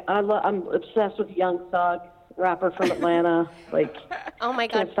runs again. I'm obsessed with Young Thug, rapper from Atlanta. Like, oh my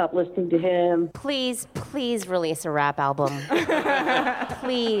God, can't stop listening to him. Please release a rap album.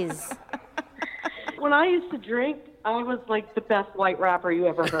 Please. When I used to drink, I was like the best white rapper you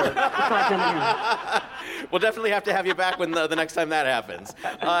ever heard. We'll definitely have to have you back when the next time that happens.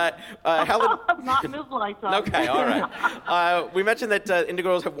 Helen, not in this lifetime. Okay, all right. We mentioned that Indie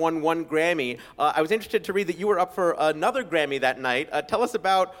Girls have won 1 Grammy. I was interested to read that you were up for another Grammy that night. Tell us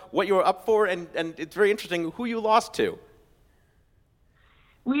about what you were up for, and it's very interesting who you lost to.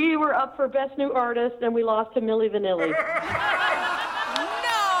 We were up for Best New Artist, and we lost to Milli Vanilli.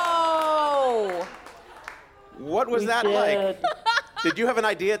 No! What was that like? Did you have an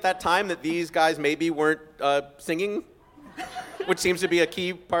idea at that time that these guys maybe weren't singing, which seems to be a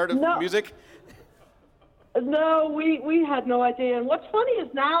key part of music? No, we had no idea. And what's funny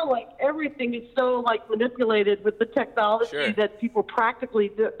is now, like, everything is so, like, manipulated with the technology that people practically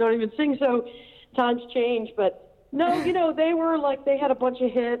don't even sing. So times change. But no, they were like, they had a bunch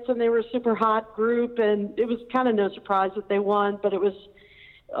of hits and they were a super hot group, and it was kind of no surprise that they won, but it was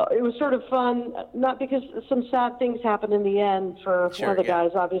sort of fun, not because some sad things happened in the end for one of the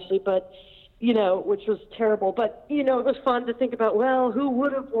guys, obviously, but, which was terrible. But, it was fun to think about, well, who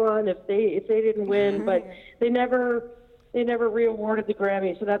would have won if they didn't win? But they never re-awarded the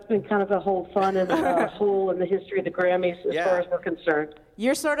Grammy, so that's been kind of a whole fun and hole in the history of the Grammys as far as we're concerned.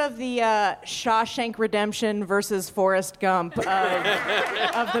 You're sort of the Shawshank Redemption versus Forrest Gump of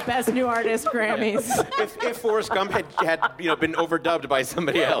the Best New Artist Grammys. If Forrest Gump had been overdubbed by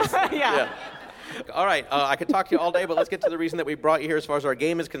somebody else. Yeah. All right, I could talk to you all day, but let's get to the reason that we brought you here as far as our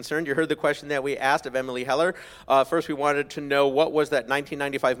game is concerned. You heard the question that we asked of Emily Heller. First, we wanted to know what was that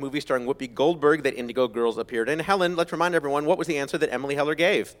 1995 movie starring Whoopi Goldberg that Indigo Girls appeared in. Helen, let's remind everyone, what was the answer that Emily Heller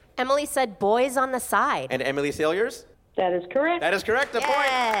gave? Emily said Boys on the Side. And Emily Salyers? That is correct. That is correct. A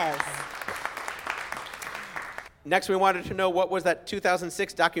point. Next, we wanted to know what was that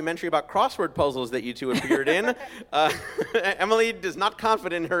 2006 documentary about crossword puzzles that you two appeared in. Emily is not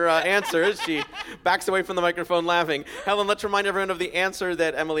confident in her answers. She backs away from the microphone laughing. Helen, let's remind everyone of the answer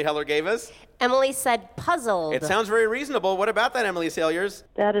that Emily Heller gave us. Emily said puzzled. It sounds very reasonable. What about that, Emily Salyers?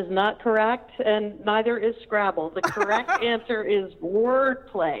 That is not correct, and neither is Scrabble. The correct answer is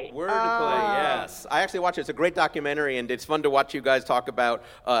wordplay. Wordplay, yes. I actually watched it. It's a great documentary, and it's fun to watch you guys talk about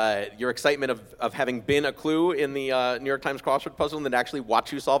your excitement of having been a clue in the New York Times crossword puzzle, and then actually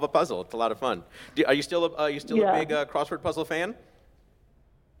watch you solve a puzzle. It's a lot of fun. Are you still a big crossword puzzle fan?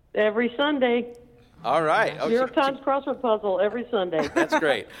 Every Sunday. All right. New York Times crossword puzzle every Sunday. That's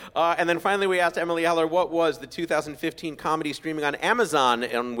great. And then finally, we asked Emily Heller, what was the 2015 comedy streaming on Amazon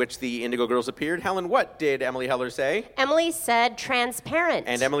in which the Indigo Girls appeared? Helen, what did Emily Heller say? Emily said Transparent.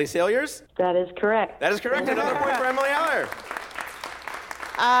 And Emily Salyers? That is correct. That is correct. Another point for Emily Heller.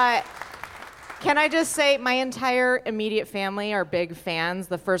 Can I just say my entire immediate family are big fans.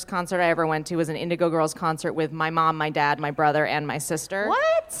 The first concert I ever went to was an Indigo Girls concert with my mom, my dad, my brother, and my sister.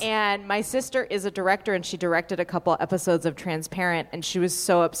 What? And my sister is a director, and she directed a couple episodes of Transparent, and she was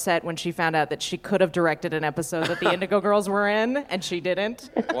so upset when she found out that she could have directed an episode that the Indigo Girls were in, and she didn't.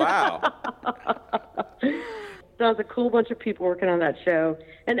 Wow. That was a cool bunch of people working on that show.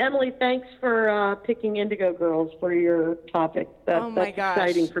 And Emily, thanks for picking Indigo Girls for your topic. That's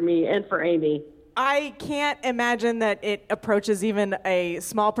exciting for me and for Amy. I can't imagine that it approaches even a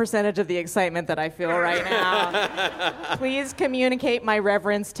small percentage of the excitement that I feel right now. Please communicate my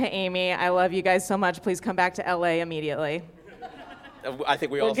reverence to Amy. I love you guys so much. Please come back to LA immediately. I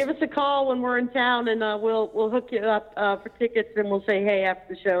think we all... Give us a call when we're in town, and we'll hook you up for tickets, and we'll say hey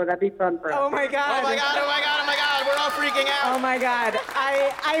after the show. That'd be fun for us. Oh, my God. Oh, my God, oh, my God, oh, my God. We're all freaking out. Oh, my God.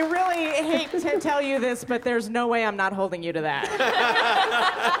 I really hate to tell you this, but there's no way I'm not holding you to that.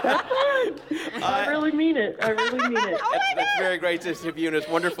 I really mean it. I really mean it. That's very great to have you, and it's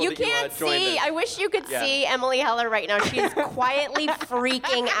wonderful You that you can't joined see. us. I wish you could Yeah. see Emily Heller right now. She's quietly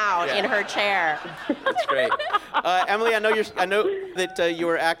freaking out in her chair. That's great. Emily, I know that you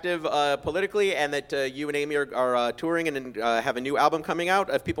are active politically, and that you and Amy are touring and have a new album coming out.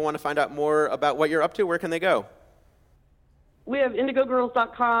 If people want to find out more about what you're up to, where can they go? We have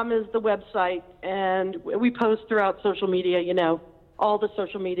indigogirls.com is the website, and we post throughout social media, all the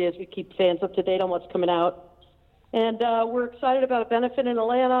social medias. We keep fans up to date on what's coming out. And we're excited about a benefit in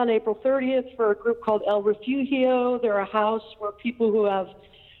Atlanta on April 30th for a group called El Refugio. They're a house where people who have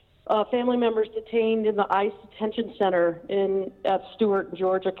family members detained in the ICE detention center at Stewart,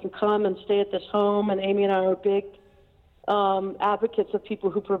 Georgia, can come and stay at this home. And Amy and I are big advocates of people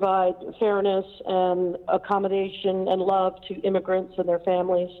who provide fairness and accommodation and love to immigrants and their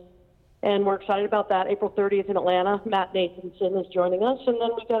families. And we're excited about that. April 30th in Atlanta, Matt Nathanson is joining us. And then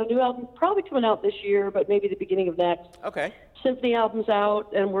we've got a new album probably coming out this year, but maybe the beginning of next. Okay. Symphony album's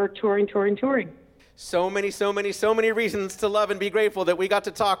out, and we're touring. So many reasons to love and be grateful that we got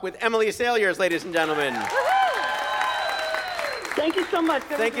to talk with Emily Saliers, ladies and gentlemen. Thank you so much.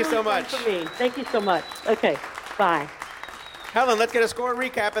 Thank you so much. For me. Thank you so much. Okay, bye. Helen, let's get a score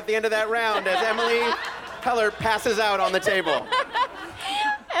recap at the end of that round as Emily Heller passes out on the table.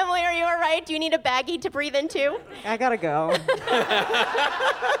 Emily, are you all right? Do you need a baggie to breathe into? I gotta go.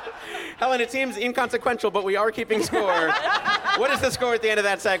 Helen, it seems inconsequential, but we are keeping score. What is the score at the end of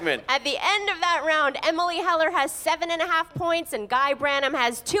that segment? At the end of that round, Emily Heller has 7.5 points and Guy Branum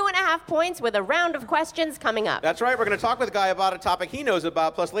has 2.5 points with a round of questions coming up. That's right. We're going to talk with Guy about a topic he knows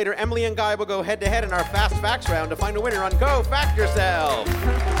about. Plus, later, Emily and Guy will go head-to-head in our Fast Facts round to find a winner on Go Fact Yourself.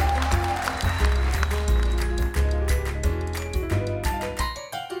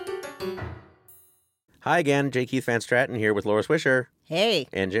 Hi again, J. Keith Van Stratton here with Laura Swisher. Hey.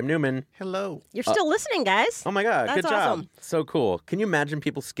 And Jim Newman. Hello. You're still listening, guys. Oh my God, That's good job. awesome. So cool. Can you imagine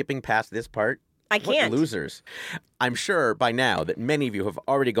people skipping past this part? I can't. What losers. I'm sure by now that many of you have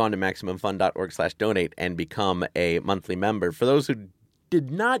already gone to MaximumFun.org/donate and become a monthly member. For those who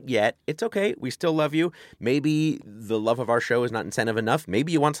did not yet, it's okay. We still love you. Maybe the love of our show is not incentive enough.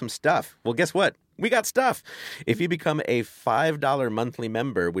 Maybe you want some stuff. Well, guess what? We got stuff. If you become a $5 monthly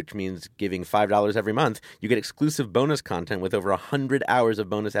member, which means giving $5 every month, you get exclusive bonus content with over 100 hours of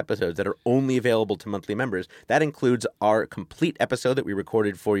bonus episodes that are only available to monthly members. That includes our complete episode that we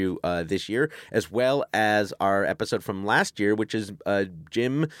recorded for you this year, as well as our episode from last year, which is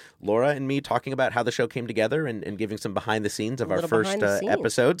Jim, Laura, and me talking about how the show came together and giving some behind the scenes of our first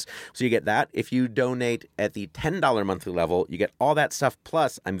episodes. So you get that. If you donate at the $10 monthly level, you get all that stuff.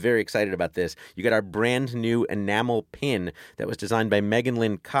 Plus, I'm very excited about this. You get our brand new enamel pin that was designed by Megan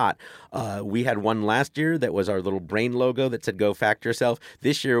Lynn Cott. We had one last year that was our little brain logo that said Go Fact Yourself.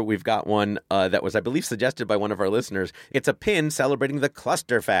 This year we've got one that was, I believe, suggested by one of our listeners. It's a pin celebrating the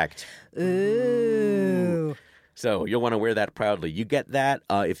cluster fact. Ooh. So you'll want to wear that proudly. You get that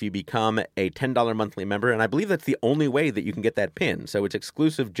if you become a $10 monthly member, and I believe that's the only way that you can get that pin. So it's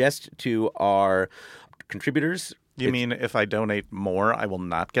exclusive just to our contributors. You mean if I donate more, I will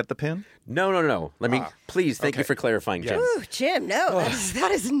not get the pin? No. Let me, please, thank you for clarifying, Jim. Ooh, Jim, no, that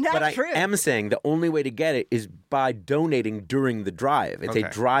is not But true. I am saying the only way to get it is by donating during the drive. It's a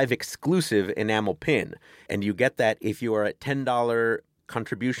drive exclusive enamel pin. And you get that if you are at $10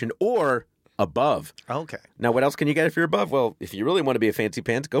 contribution or above. Okay. Now, what else can you get if you're above? Well, if you really want to be a fancy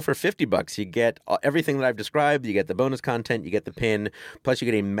pants, go for $50. You get everything that I've described. You get the bonus content. You get the pin. Plus, you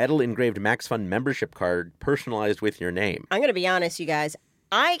get a metal engraved Max Fun membership card personalized with your name. I'm going to be honest, you guys.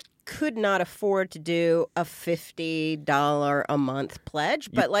 I could not afford to do a $50 a month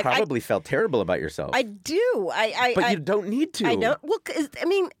pledge, but You probably felt terrible about yourself. I do. But you don't need to. I don't. Well,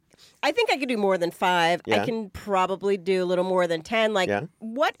 I think I could do more than 5. Yeah. I can probably do a little more than 10.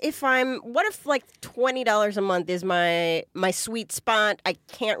 What if like $20 a month is my sweet spot? I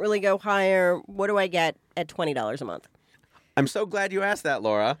can't really go higher. What do I get at $20 a month? I'm so glad you asked that,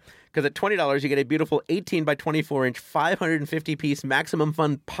 Laura, because at $20 you get a beautiful 18 by 24 inch 550-piece Maximum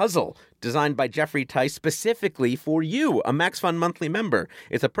Fun puzzle designed by Jeffrey Tice specifically for you, a Max Fun monthly member.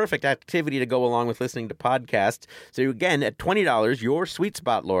 It's a perfect activity to go along with listening to podcasts. So again, at $20, your sweet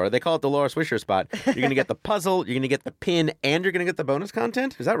spot, Laura, they call it the Laura Swisher spot. You're going to get the puzzle, you're going to get the pin, and you're going to get the bonus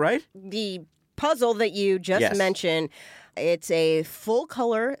content. Is that right? The puzzle that you just mentioned, it's a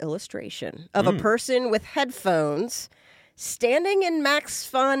full-color illustration of a person with headphones standing in Max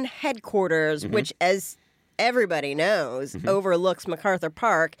Fun headquarters, which, as everybody knows, overlooks MacArthur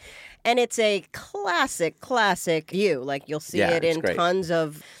Park. And it's a classic view. Like, you'll see it in tons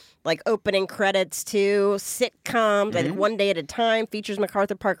of like opening credits to sitcoms, I think One Day at a Time features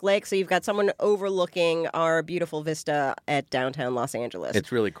MacArthur Park Lake. So you've got someone overlooking our beautiful vista at downtown Los Angeles.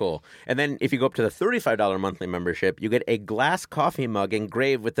 It's really cool. And then if you go up to the $35 monthly membership, you get a glass coffee mug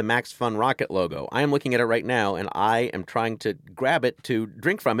engraved with the Max Fun Rocket logo. I am looking at it right now, and I am trying to grab it to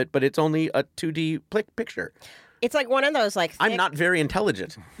drink from it, but it's only a 2D picture. It's like one of those like thick... I'm not very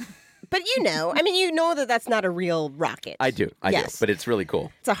intelligent. But you know that that's not a real rocket. I do, but it's really cool.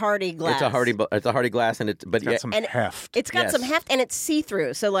 It's a hardy glass. It's a hardy glass, and It's got some heft. It's got some heft, and it's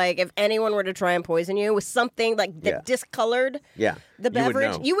see-through. So, like, if anyone were to try and poison you with something like that discolored the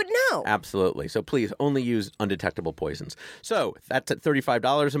beverage, you would know. Absolutely. So please only use undetectable poisons. So that's at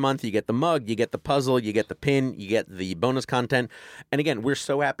 $35 a month. You get the mug, you get the puzzle, you get the pin, you get the bonus content. And again, we're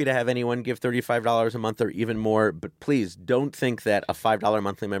so happy to have anyone give $35 a month or even more. But please don't think that a $5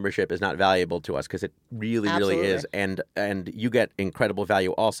 monthly membership is not valuable to us, because it really, really is. And you get incredible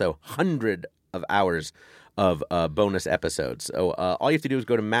value also. 100 of hours of bonus episodes. So all you have to do is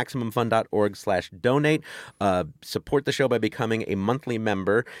go to MaximumFun.org/donate. Support the show by becoming a monthly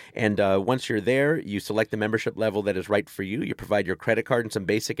member. And once you're there, you select the membership level that is right for you. You provide your credit card and some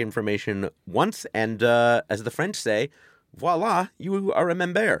basic information once. And as the French say, voila, you are a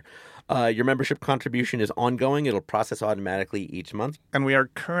member. Your membership contribution is ongoing. It'll process automatically each month. And we are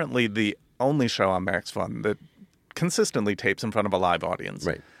currently the only show on Max Fun that consistently tapes in front of a live audience.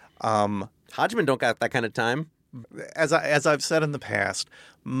 Right. Hodgman don't got that kind of time. As I've said in the past,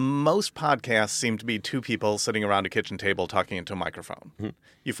 most podcasts seem to be two people sitting around a kitchen table talking into a microphone. Mm-hmm.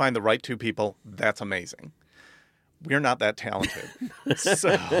 You find the right two people, that's amazing. We're not that talented.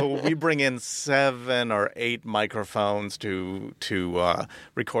 So we bring in 7 or 8 microphones to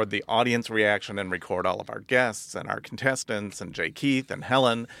record the audience reaction and record all of our guests and our contestants and Jay Keith and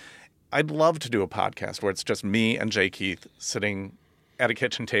Helen. I'd love to do a podcast where it's just me and Jay Keith sitting at a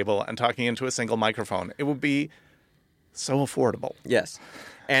kitchen table and talking into a single microphone. It would be so affordable. Yes.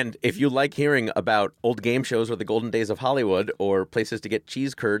 And if you like hearing about old game shows or the golden days of Hollywood or places to get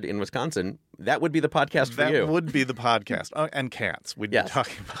cheese curd in Wisconsin, that would be the podcast for you. That would be the podcast. Oh, and cats. We'd be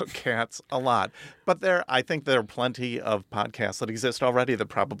talking about cats a lot. But I think there are plenty of podcasts that exist already that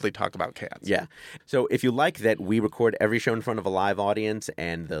probably talk about cats. Yeah. So if you like that we record every show in front of a live audience,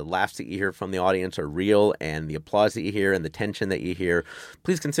 and the laughs that you hear from the audience are real, and the applause that you hear and the tension that you hear,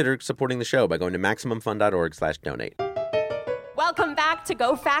 please consider supporting the show by going to MaximumFun.org/donate. Welcome back to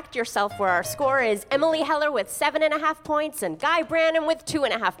Go Fact Yourself, where our score is Emily Heller with 7.5 points and Guy Branum with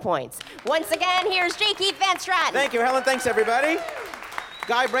 2.5 points. Once again, here's J. Keith Van Stratton. Thank you, Helen. Thanks, everybody.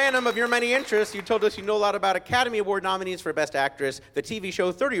 Guy Branum, of your many interests, you told us you know a lot about Academy Award nominees for Best Actress, the TV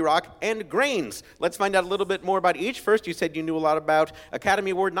show 30 Rock, and Grains. Let's find out a little bit more about each. First, you said you knew a lot about Academy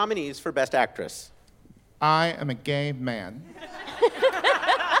Award nominees for Best Actress. I am a gay man.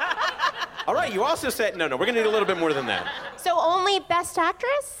 All right, you also said, no, we're going to need a little bit more than that. So only Best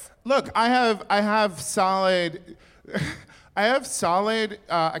Actress? Look, I have solid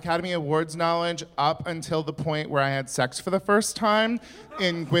Academy Awards knowledge up until the point where I had sex for the first time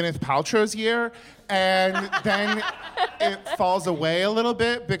in Gwyneth Paltrow's year, and then it falls away a little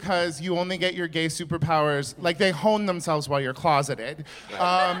bit because you only get your gay superpowers, like they hone themselves while you're closeted.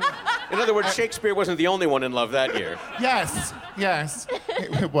 In other words, Shakespeare wasn't the only one in love that year. Yes.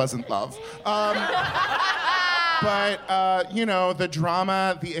 It wasn't love. But, the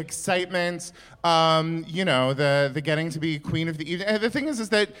drama, the excitement, the getting to be queen of the evening. And the thing is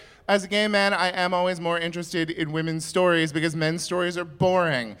that as a gay man, I am always more interested in women's stories because men's stories are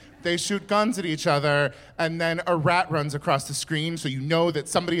boring. They shoot guns at each other, and then a rat runs across the screen, so you know that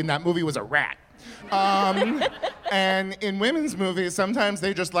somebody in that movie was a rat. And in women's movies, sometimes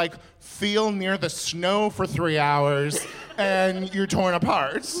they just feel near the snow for 3 hours, and you're torn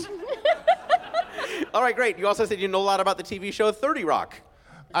apart. All right, great. You also said you know a lot about the TV show 30 Rock.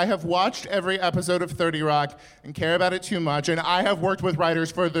 I have watched every episode of 30 Rock and care about it too much, and I have worked with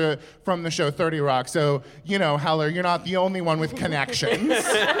writers from the show 30 Rock, so, Heller, you're not the only one with connections.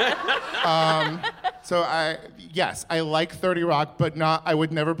 So I like 30 Rock, but I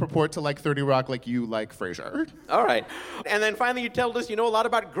would never purport to like 30 Rock like you like Frasier. All right. And then finally you told us you know a lot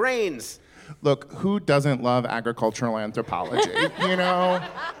about grains. Look, who doesn't love agricultural anthropology?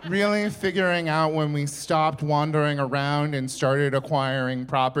 Really figuring out when we stopped wandering around and started acquiring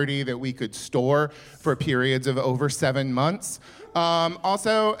property that we could store for periods of over 7 months.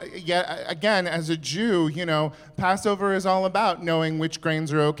 Also, again, as a Jew, Passover is all about knowing which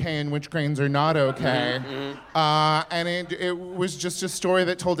grains are okay and which grains are not okay. Mm-hmm. And it was just a story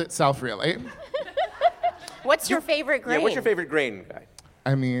that told itself, really. What's your favorite grain? Yeah, what's your favorite grain, Guy?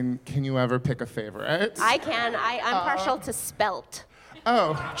 I mean, can you ever pick a favorite? I can. I'm partial to spelt.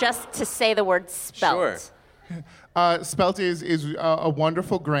 Oh. Just to say the word spelt. Sure. Spelt is a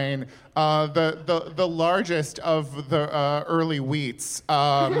wonderful grain, the largest of the early wheats,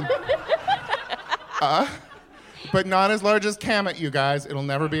 but not as large as Kamet, you guys. It'll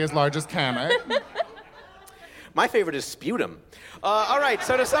never be as large as Kamet. My favorite is sputum. All right,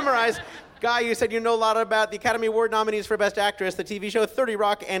 so to summarize, Guy, you said you know a lot about the Academy Award nominees for Best Actress, the TV show 30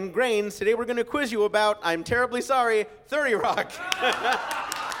 Rock, and grains. Today we're going to quiz you about, I'm terribly sorry, 30 Rock.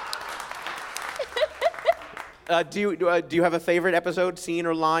 Do you have a favorite episode, scene,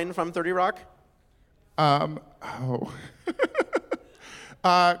 or line from 30 Rock? God,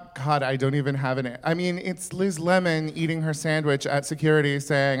 I don't even have an. I mean, it's Liz Lemon eating her sandwich at security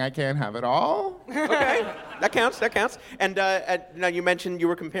saying, I can't have it all. Okay, that counts. And now you mentioned you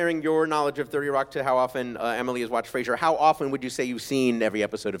were comparing your knowledge of 30 Rock to how often Emily has watched Frasier. How often would you say you've seen every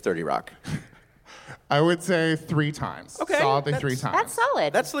episode of 30 Rock? I would say 3 times. Okay, Solidly 3 times. That's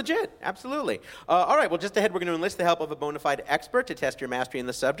solid. That's legit, absolutely. All right, well, just ahead, we're going to enlist the help of a bona fide expert to test your mastery in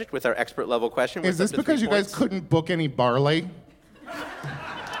the subject with our expert level question. Is this because you guys couldn't book any barley?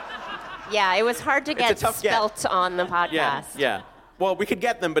 Yeah, it was hard to get a tough get. spelt on the podcast. Yeah. Well, we could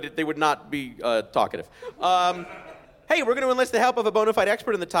get them, but they would not be talkative. Hey, we're going to enlist the help of a bona fide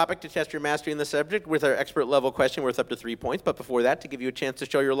expert in the topic to test your mastery in the subject with our expert level question worth up to 3 points. But before that, to give you a chance to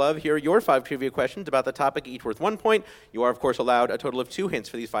show your love, here are your 5 trivia questions about the topic, each worth 1 point. You are, of course, allowed a total of 2 hints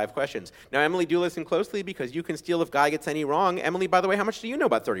for these 5 questions. Now, Emily, do listen closely because you can steal if Guy gets any wrong. Emily, by the way, how much do you know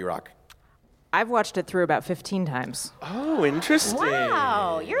about 30 Rock? I've watched it through about 15 times. Oh, interesting.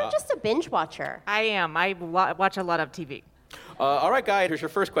 Wow, you're just a binge watcher. I am. I watch a lot of TV. All right, Guy, here's your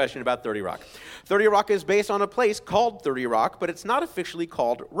first question about 30 Rock. 30 Rock is based on a place called 30 Rock, but it's not officially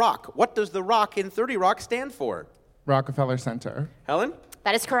called Rock. What does the Rock in 30 Rock stand for? Rockefeller Center. Helen?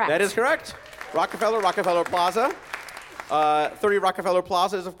 That is correct. That is correct. Rockefeller Plaza. 30 Rockefeller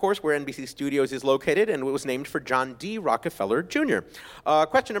Plaza is, of course, where NBC Studios is located, and it was named for John D. Rockefeller, Jr.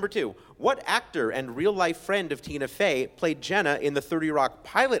 Question number 2. What actor and real-life friend of Tina Fey played Jenna in the 30 Rock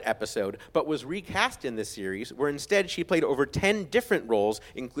pilot episode, but was recast in this series, where instead she played over 10 different roles,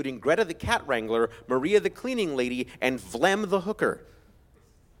 including Greta the Cat Wrangler, Maria the Cleaning Lady, and Vlem the Hooker?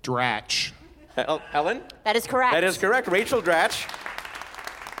 Dratch. Helen? That is correct. That is correct. Rachel Dratch.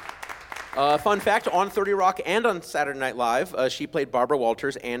 Fun fact, on 30 Rock and on Saturday Night Live, she played Barbara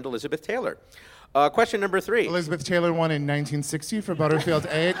Walters and Elizabeth Taylor. Question number 3. Elizabeth Taylor won in 1960 for Butterfield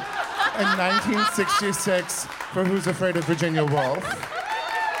 8 and 1966 for Who's Afraid of Virginia Woolf.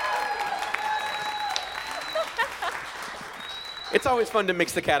 It's always fun to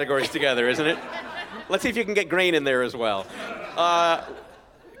mix the categories together, isn't it? Let's see if you can get grain in there as well.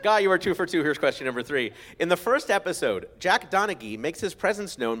 Guy, you are 2 for 2. Here's question number 3. In the first episode, Jack Donaghy makes his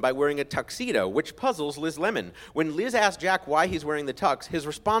presence known by wearing a tuxedo, which puzzles Liz Lemon. When Liz asks Jack why he's wearing the tux, his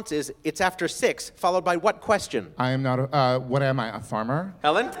response is, "It's after 6," followed by what question? I am not what am I, a farmer?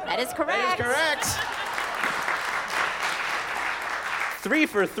 Helen? That is correct. That is correct. 3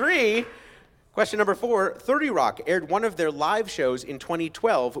 for 3. Question number 4. 30 Rock aired one of their live shows in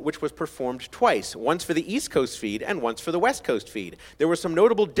 2012, which was performed twice, once for the East Coast feed and once for the West Coast feed. There were some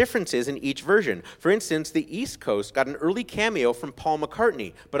notable differences in each version. For instance, the East Coast got an early cameo from Paul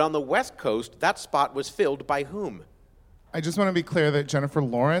McCartney, but on the West Coast, that spot was filled by whom? I just want to be clear that Jennifer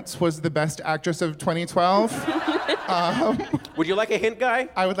Lawrence was the best actress of 2012. Would you like a hint, Guy?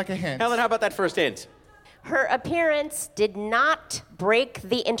 I would like a hint. Helen, how about that first hint? Her appearance did not break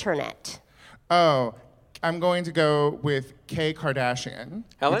the internet. Oh, I'm going to go with K. Kardashian.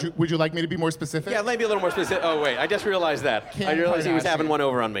 Helen? Would you like me to be more specific? Yeah, maybe a little more specific. Oh, wait, I just realized that. Kim I realized he was Kardashian. having one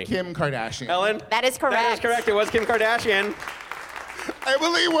over on me. Kim Kardashian. Helen? That is correct. That is correct. It was Kim Kardashian.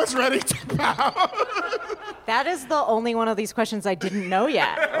 Emily was ready to bow. That is the only one of these questions I didn't know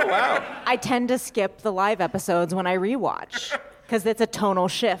yet. Oh, wow. I tend to skip the live episodes when I rewatch because it's a tonal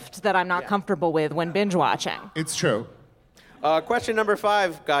shift that I'm not comfortable with when binge watching. It's true. Question number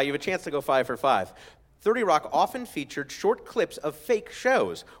 5, Guy. You have a chance to go 5 for 5. 30 Rock often featured short clips of fake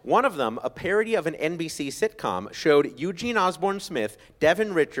shows. One of them, a parody of an NBC sitcom, showed Eugene Osborne Smith,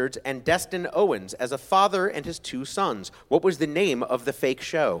 Devin Richards, and Destin Owens as a father and his 2 sons. What was the name of the fake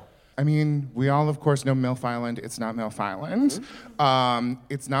show? I mean, we all, of course, know MILF Island. It's not MILF Island.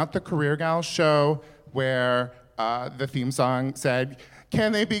 It's not the Career Gal show where the theme song said,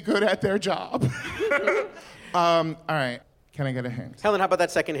 "Can they be good at their job?" All right. Can I get a hint? Helen, how about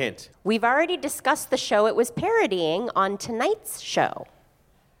that second hint? We've already discussed the show it was parodying on tonight's show.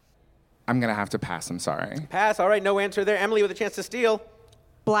 I'm going to have to pass. I'm sorry. Pass. All right, no answer there. Emily with a chance to steal.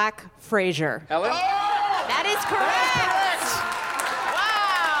 Black Frasier. Helen? That is correct.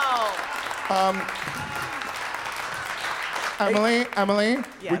 Wow. Emily,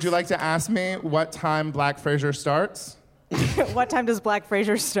 Yes. would you like to ask me what time Black Frasier starts? What time does Black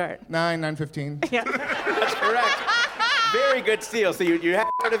Frasier start? 9:15. Yeah. That's correct. Very good steal. So you had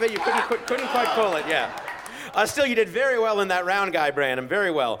part of it. You couldn't quite pull it. Yeah. Still, you did very well in that round, Guy Branum.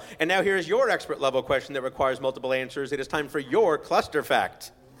 Very well. And now here's your expert level question that requires multiple answers. It is time for your cluster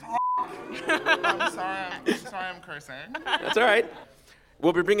fact. I'm sorry I'm cursing. That's all right.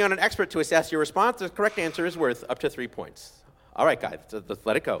 We'll be bringing on an expert to assess your response. The correct answer is worth up to 3 points. All right, Guy, let's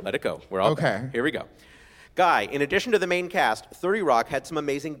let it go. Let it go. We're all Okay. Here we go. Guy, in addition to the main cast, 30 Rock had some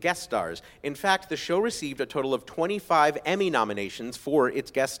amazing guest stars. In fact, the show received a total of 25 Emmy nominations for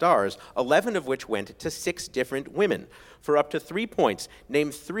its guest stars, 11 of which went to 6 different women. For up to 3 points,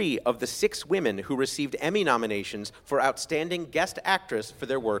 name 3 of the 6 women who received Emmy nominations for Outstanding Guest Actress for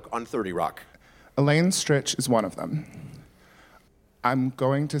their work on 30 Rock. Elaine Stritch is one of them. I'm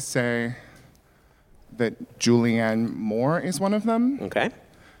going to say that Julianne Moore is one of them. Okay.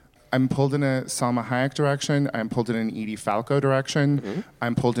 I'm pulled in a Salma Hayek direction. I'm pulled in an Edie Falco direction. Mm-hmm.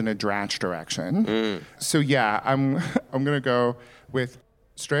 I'm pulled in a Dratch direction. So yeah, I'm gonna go with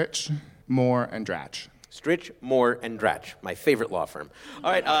Stritch, Moore, and Dratch. Stritch, Moore, and Dratch, my favorite law firm.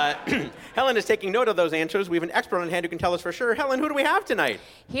 All right, Helen is taking note of those answers. We have an expert on hand who can tell us for sure. Helen, who do we have tonight?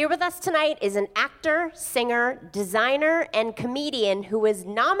 Here with us tonight is an actor, singer, designer, and comedian who was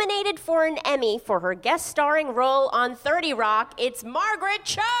nominated for an Emmy for her guest starring role on 30 Rock. It's Margaret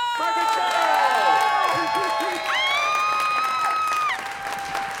Cho! Margaret Cho!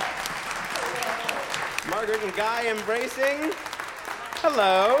 Margaret and Guy embracing.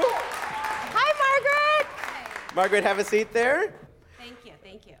 Hello. Hi, Margaret! Margaret, have a seat there. Thank you.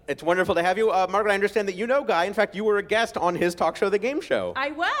 It's wonderful to have you. Margaret, I understand that you know Guy. In fact, you were a guest on his talk show, The Game Show.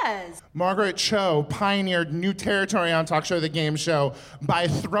 I was. Margaret Cho pioneered new territory on talk show The Game Show by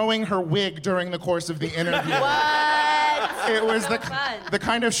throwing her wig during the course of the interview. It was the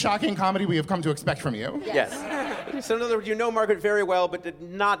kind of shocking comedy we have come to expect from you. Yes. So in other words, you know Margaret very well, but did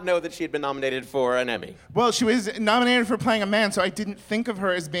not know that she had been nominated for an Emmy. Well, she was nominated for playing a man, so I didn't think of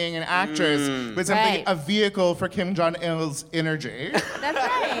her as being an actress, but simply a vehicle for Kim Jong-il's energy. That's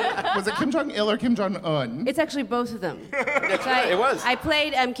right. Was it Kim Jong-il or Kim Jong-un? It's actually both of them. It was. I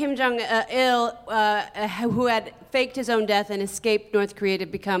played Kim Jong-il, who had faked his own death and escaped North Korea to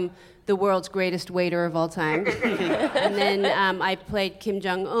become the world's greatest waiter of all time. And then I played Kim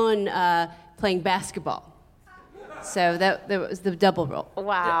Jong-un playing basketball. So that was the double role.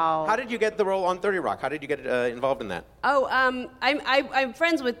 Wow. How did you get the role on 30 Rock? How did you get involved in that? Oh, I'm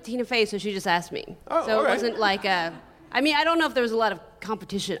friends with Tina Fey, so she just asked me. Oh, so all right. it wasn't like a... I mean, I don't know if there was a lot of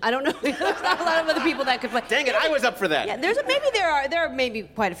competition. I don't know. There's not a lot of other people that could play. Dang it, I was up for that. Yeah, there are maybe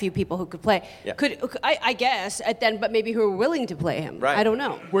quite a few people who could play. Yeah. I guess but maybe who are willing to play him. Right. I don't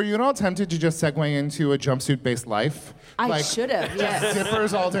know. Were you at all tempted to just segue into a jumpsuit-based life? I should have. Yes.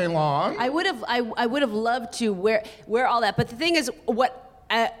 Zippers all day long? I would have loved to wear all that. But the thing is, what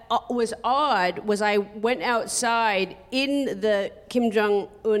was odd was I went outside in the Kim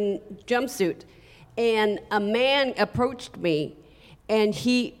Jong-un jumpsuit, and a man approached me, and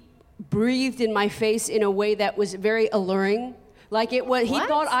he breathed in my face in a way that was very alluring. Like it was, he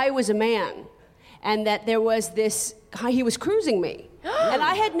thought I was a man, and that there was this. He was cruising me, and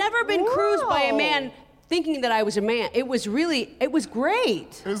I had never been cruised by a man thinking that I was a man. It was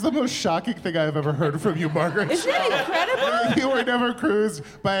great. It was the most shocking thing I've ever heard from you, Margaret. Isn't it incredible? You were never cruised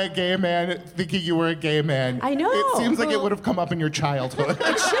by a gay man thinking you were a gay man. I know. It seems like it would have come up in your childhood.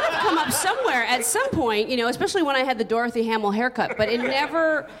 It should have come up somewhere at some point, especially when I had the Dorothy Hamill haircut, but it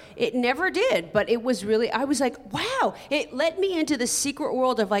never did. But it was really, I was like, wow. It led me into the secret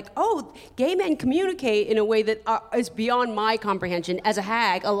world of like, oh, gay men communicate in a way that is beyond my comprehension as a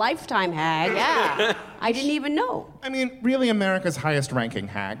hag, a lifetime hag. Yeah. I didn't even know. I mean, really America's highest ranking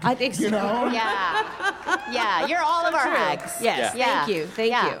hag. I think so. You know? Yeah, you're all of our hags. Yes, Yeah.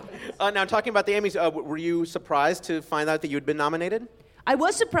 Thank you. Now, talking about the Emmys, were you surprised to find out that you had been nominated? I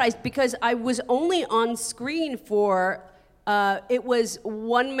was surprised because I was only on screen for, it was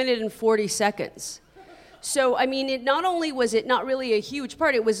 1 minute and 40 seconds. So, I mean, not only was it not really a huge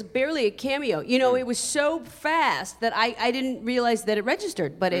part, it was barely a cameo. It was so fast that I didn't realize that it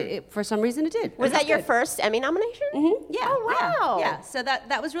registered, but it for some reason it did. Was that your first Emmy nomination? Mm-hmm. Yeah. Oh, wow. Yeah. So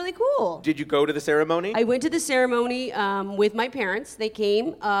that was really cool. Did you go to the ceremony? I went to the ceremony with my parents. They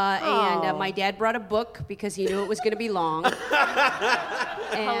came, and my dad brought a book because he knew it was going to be long.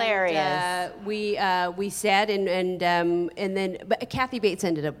 Hilarious. We sat and then but Kathy Bates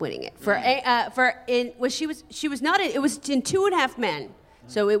ended up winning it she was not in, it was in 2.5 Men,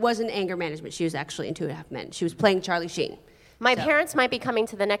 so it wasn't anger management. She was actually in 2.5 Men. She was playing Charlie Sheen. My parents might be coming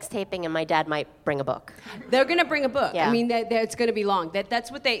to the next taping, and my dad might bring a book. They're going to bring a book. Yeah. I mean, it's going to be long.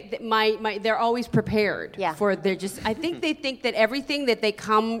 That's what they're always prepared for. I think they think that everything that they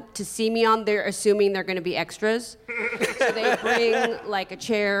come to see me on, they're assuming they're going to be extras. So they bring like a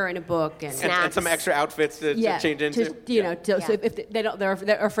chair and a book and some extra outfits to change into. So if they don't, they're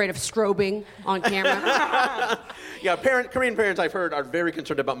afraid of strobing on camera. Yeah, Korean parents I've heard are very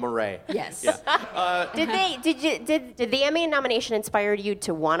concerned about moray. Yes. Yeah. Did the Emmy nomination inspire you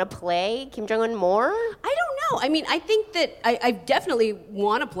to want to play Kim Jong-un more? I don't know. I mean, I think that I definitely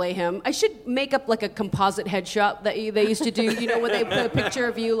want to play him. I should make up like a composite headshot that they used to do, when they put a picture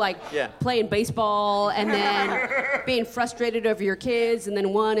of you playing baseball and then being frustrated over your kids, and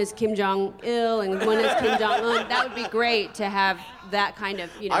then one is Kim Jong-il and one is Kim Jong-un. That would be great to have that kind of,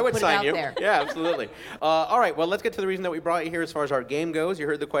 I would put sign it out you. there. Yeah, absolutely. All right, well, let's get to the reason that we brought you here as far as our game goes. You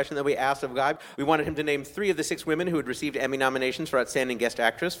heard the question that we asked of Guy. We wanted him to name 3 of the 6 women who had received Emmy nominations for Outstanding Guest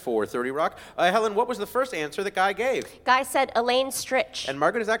Actress for 30 Rock. Helen, what was the first answer that Guy gave? Guy said Elaine Stritch. And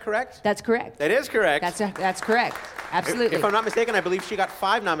Margaret, is that correct? That's correct. That is correct. That's correct. Absolutely. If I'm not mistaken, I believe she got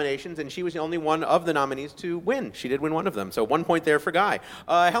 5 nominations, and she was the only one of the nominees to win. She did win one of them, so 1 point there for Guy.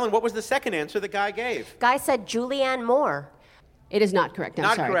 Helen, what was the second answer that Guy gave? Guy said Julianne Moore. It is not correct.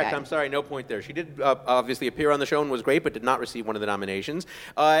 Not sorry, correct. Guy. I'm sorry. No point there. She did obviously appear on the show and was great, but did not receive one of the nominations.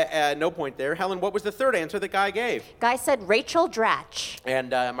 No point there. Helen, what was the third answer that Guy gave? Guy said Rachel Dratch. And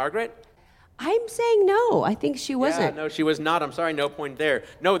Margaret? I'm saying no. I think she wasn't. Yeah, no, she was not. I'm sorry, no point there.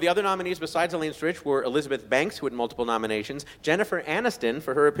 No, the other nominees besides Elaine Stritch were Elizabeth Banks, who had multiple nominations, Jennifer Aniston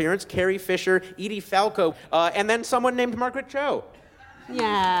for her appearance, Carrie Fisher, Edie Falco, and then someone named Margaret Cho.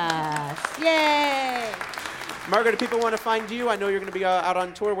 Yes. Yay. Margaret, if people want to find you, I know you're going to be out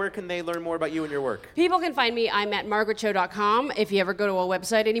on tour. Where can they learn more about you and your work? People can find me. I'm at margaretcho.com. If you ever go to a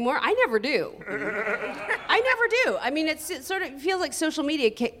website anymore, I never do. I never do. I mean, it sort of feels like social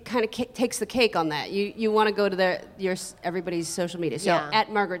media kind of takes the cake on that. You want to go to everybody's social media. So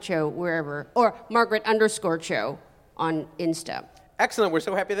at Margaret Cho, wherever, or Margaret_Cho on Insta. Excellent. We're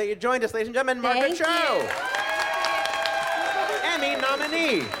so happy that you joined us, ladies and gentlemen. Margaret Cho. Emmy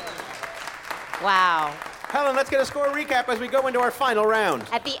nominee. Wow. Helen, let's get a score recap as we go into our final round.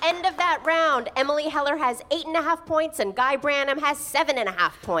 At the end of that round, Emily Heller has 8.5 points and Guy Branum has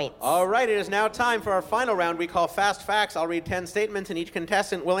 7.5 points. All right, it is now time for our final round we call Fast Facts. I'll read 10 statements and each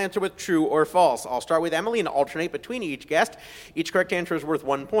contestant will answer with true or false. I'll start with Emily and alternate between each guest. Each correct answer is worth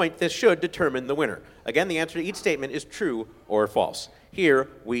 1 point. This should determine the winner. Again, the answer to each statement is true or false. Here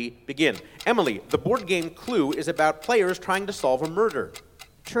we begin. Emily, the board game Clue is about players trying to solve a murder.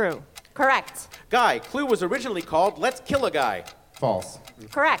 True. Correct. Guy, Clue was originally called Let's Kill a Guy. False.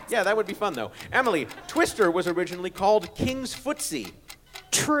 Correct. Yeah, that would be fun, though. Emily, Twister was originally called King's Footsie.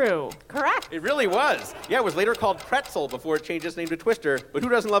 True. Correct. It really was. Yeah, it was later called Pretzel before it changed its name to Twister, but who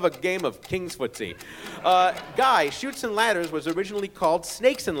doesn't love a game of King's Footsie? Guy, Chutes and Ladders was originally called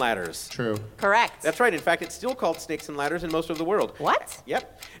Snakes and Ladders. True. Correct. That's right. In fact, it's still called Snakes and Ladders in most of the world. What?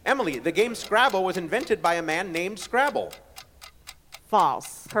 Yep. Emily, the game Scrabble was invented by a man named Scrabble.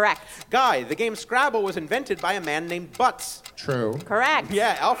 False. Correct. Guy, the game Scrabble was invented by a man named Butts. True. Correct.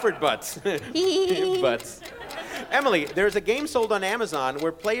 Yeah, Alfred Butts. Butts. Emily, there's a game sold on Amazon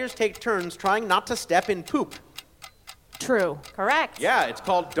where players take turns trying not to step in poop. True. Correct. Yeah, it's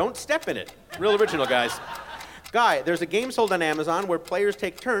called Don't Step in It. Real original, guys. Guy, there's a game sold on Amazon where players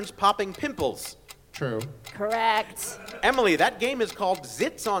take turns popping pimples. True. Correct. Emily, that game is called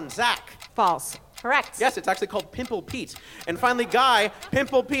Zits on Zack. False. Correct. Yes, it's actually called Pimple Pete. And finally, Guy,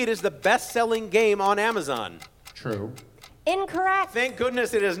 Pimple Pete is the best-selling game on Amazon. True. Incorrect. Thank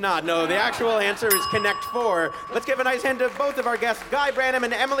goodness it is not. No, the actual answer is Connect 4. Let's give a nice hand to both of our guests, Guy Branum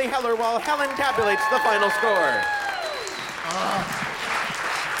and Emily Heller, while Helen tabulates the final score.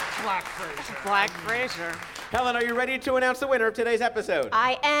 Black Fraser. Helen, are you ready to announce the winner of today's episode?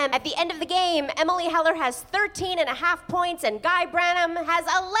 I am. At the end of the game, Emily Heller has 13.5 points and Guy Branum has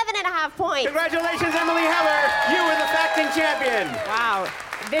 11.5 points. Congratulations, Emily Heller. You are the facting champion. Wow.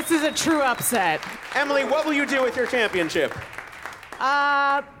 This is a true upset. Emily, what will you do with your championship?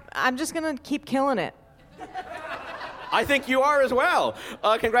 I'm just going to keep killing it. I think you are as well.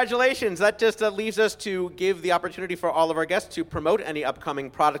 Congratulations. That just leaves us to give the opportunity for all of our guests to promote any upcoming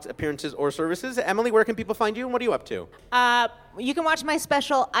products, appearances, or services. Emily, where can people find you and what are you up to? You can watch my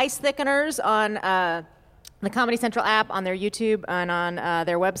special Ice Thickeners on the Comedy Central app, on their YouTube, and on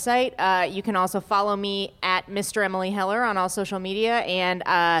their website. You can also follow me at Mr. Emily Heller on all social media. And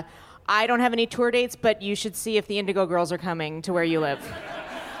I don't have any tour dates, but you should see if the Indigo Girls are coming to where you live.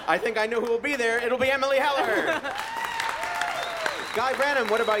 I think I know who will be there. It'll be Emily Heller. Guy Branum,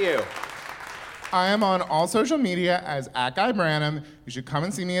 what about you? I am on all social media as @GuyBranum. You should come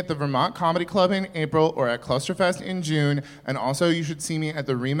and see me at the Vermont Comedy Club in April or at Clusterfest in June. And also, you should see me at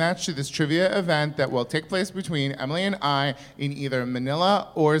the rematch to this trivia event that will take place between Emily and I in either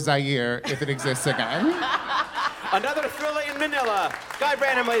Manila or Zaire, if it exists again. Another thriller in Manila. Guy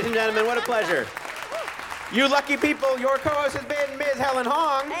Branum, ladies and gentlemen, what a pleasure. You lucky people, your co-host has been Ms. Helen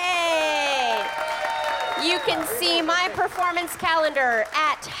Hong. Hey! You can see my performance calendar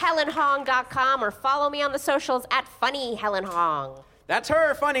at helenhong.com or follow me on the socials at Funny Helen Hong. That's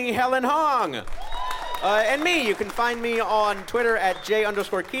her, Funny Helen Hong. And me, you can find me on Twitter at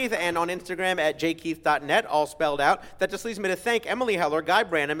 @J_Keith and on Instagram at jkeith.net, all spelled out. That just leaves me to thank Emily Heller, Guy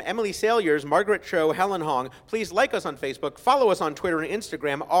Branum, Emily Salyers, Margaret Cho, Helen Hong. Please like us on Facebook, follow us on Twitter and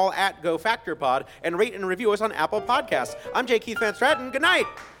Instagram, all at GoFactorPod, and rate and review us on Apple Podcasts. I'm J. Keith Van Stratton. Good night.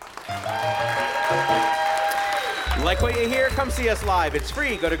 Like what you hear? Come see us live. It's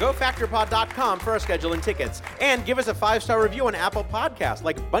free. Go to gofactorpod.com for our schedule and tickets. And give us a 5-star review on Apple Podcasts,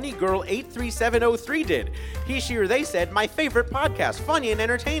 like BunnyGirl83703 did. He, she, or they said, my favorite podcast, funny and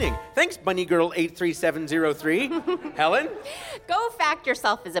entertaining. Thanks, BunnyGirl83703. Helen? Go Fact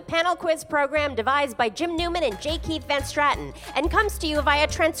Yourself is a panel quiz program devised by Jim Newman and J. Keith Van Stratton and comes to you via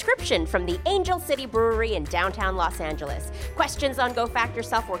transcription from the Angel City Brewery in downtown Los Angeles. Questions on Go Fact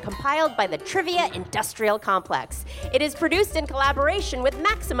Yourself were compiled by the Trivia Industrial Complex. It is produced in collaboration with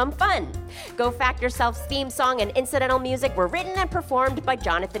Maximum Fun. Go Fact Yourself's theme song and incidental music were written and performed by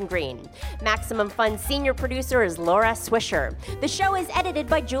Jonathan Green. Maximum Fun's senior producer is Laura Swisher. The show is edited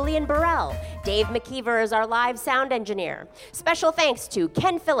by Julian Burrell. Dave McKeever is our live sound engineer. Special thanks to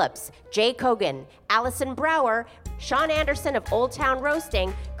Ken Phillips, Jay Kogan, Allison Brower, Sean Anderson of Old Town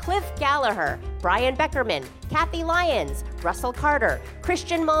Roasting, Cliff Gallagher, Brian Beckerman, Kathy Lyons, Russell Carter,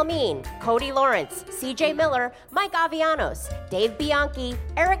 Christian Malmeen, Cody Lawrence, CJ Miller, Mike Avianos, Dave Bianchi,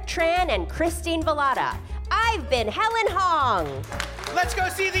 Eric Tran, and Christine Vallada. I've been Helen Hong. Let's go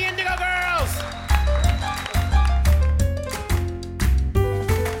see the Indigo Girls!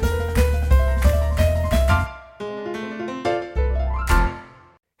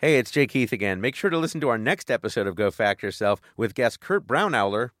 Hey, it's Jay Keith again. Make sure to listen to our next episode of Go Fact Yourself with guest Kurt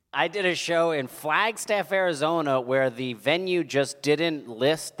Brownowler. I did a show in Flagstaff, Arizona, where the venue just didn't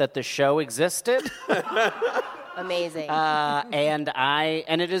list that the show existed. Amazing. And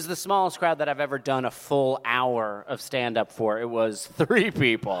it is the smallest crowd that I've ever done a full hour of stand-up for. It was 3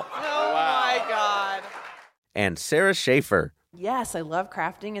 people. Oh, my God. And Sarah Schaefer. Yes, I love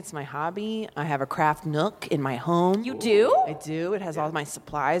crafting. It's my hobby. I have a craft nook in my home. You do? I do. It has all my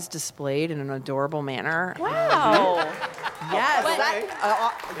supplies displayed in an adorable manner. Wow. Yes.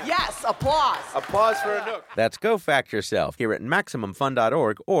 Yes, applause. Applause for a nook. That's Go Fact Yourself here at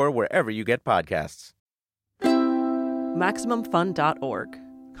MaximumFun.org or wherever you get podcasts. MaximumFun.org.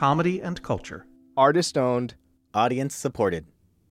 Comedy and culture. Artist-owned. Audience-supported.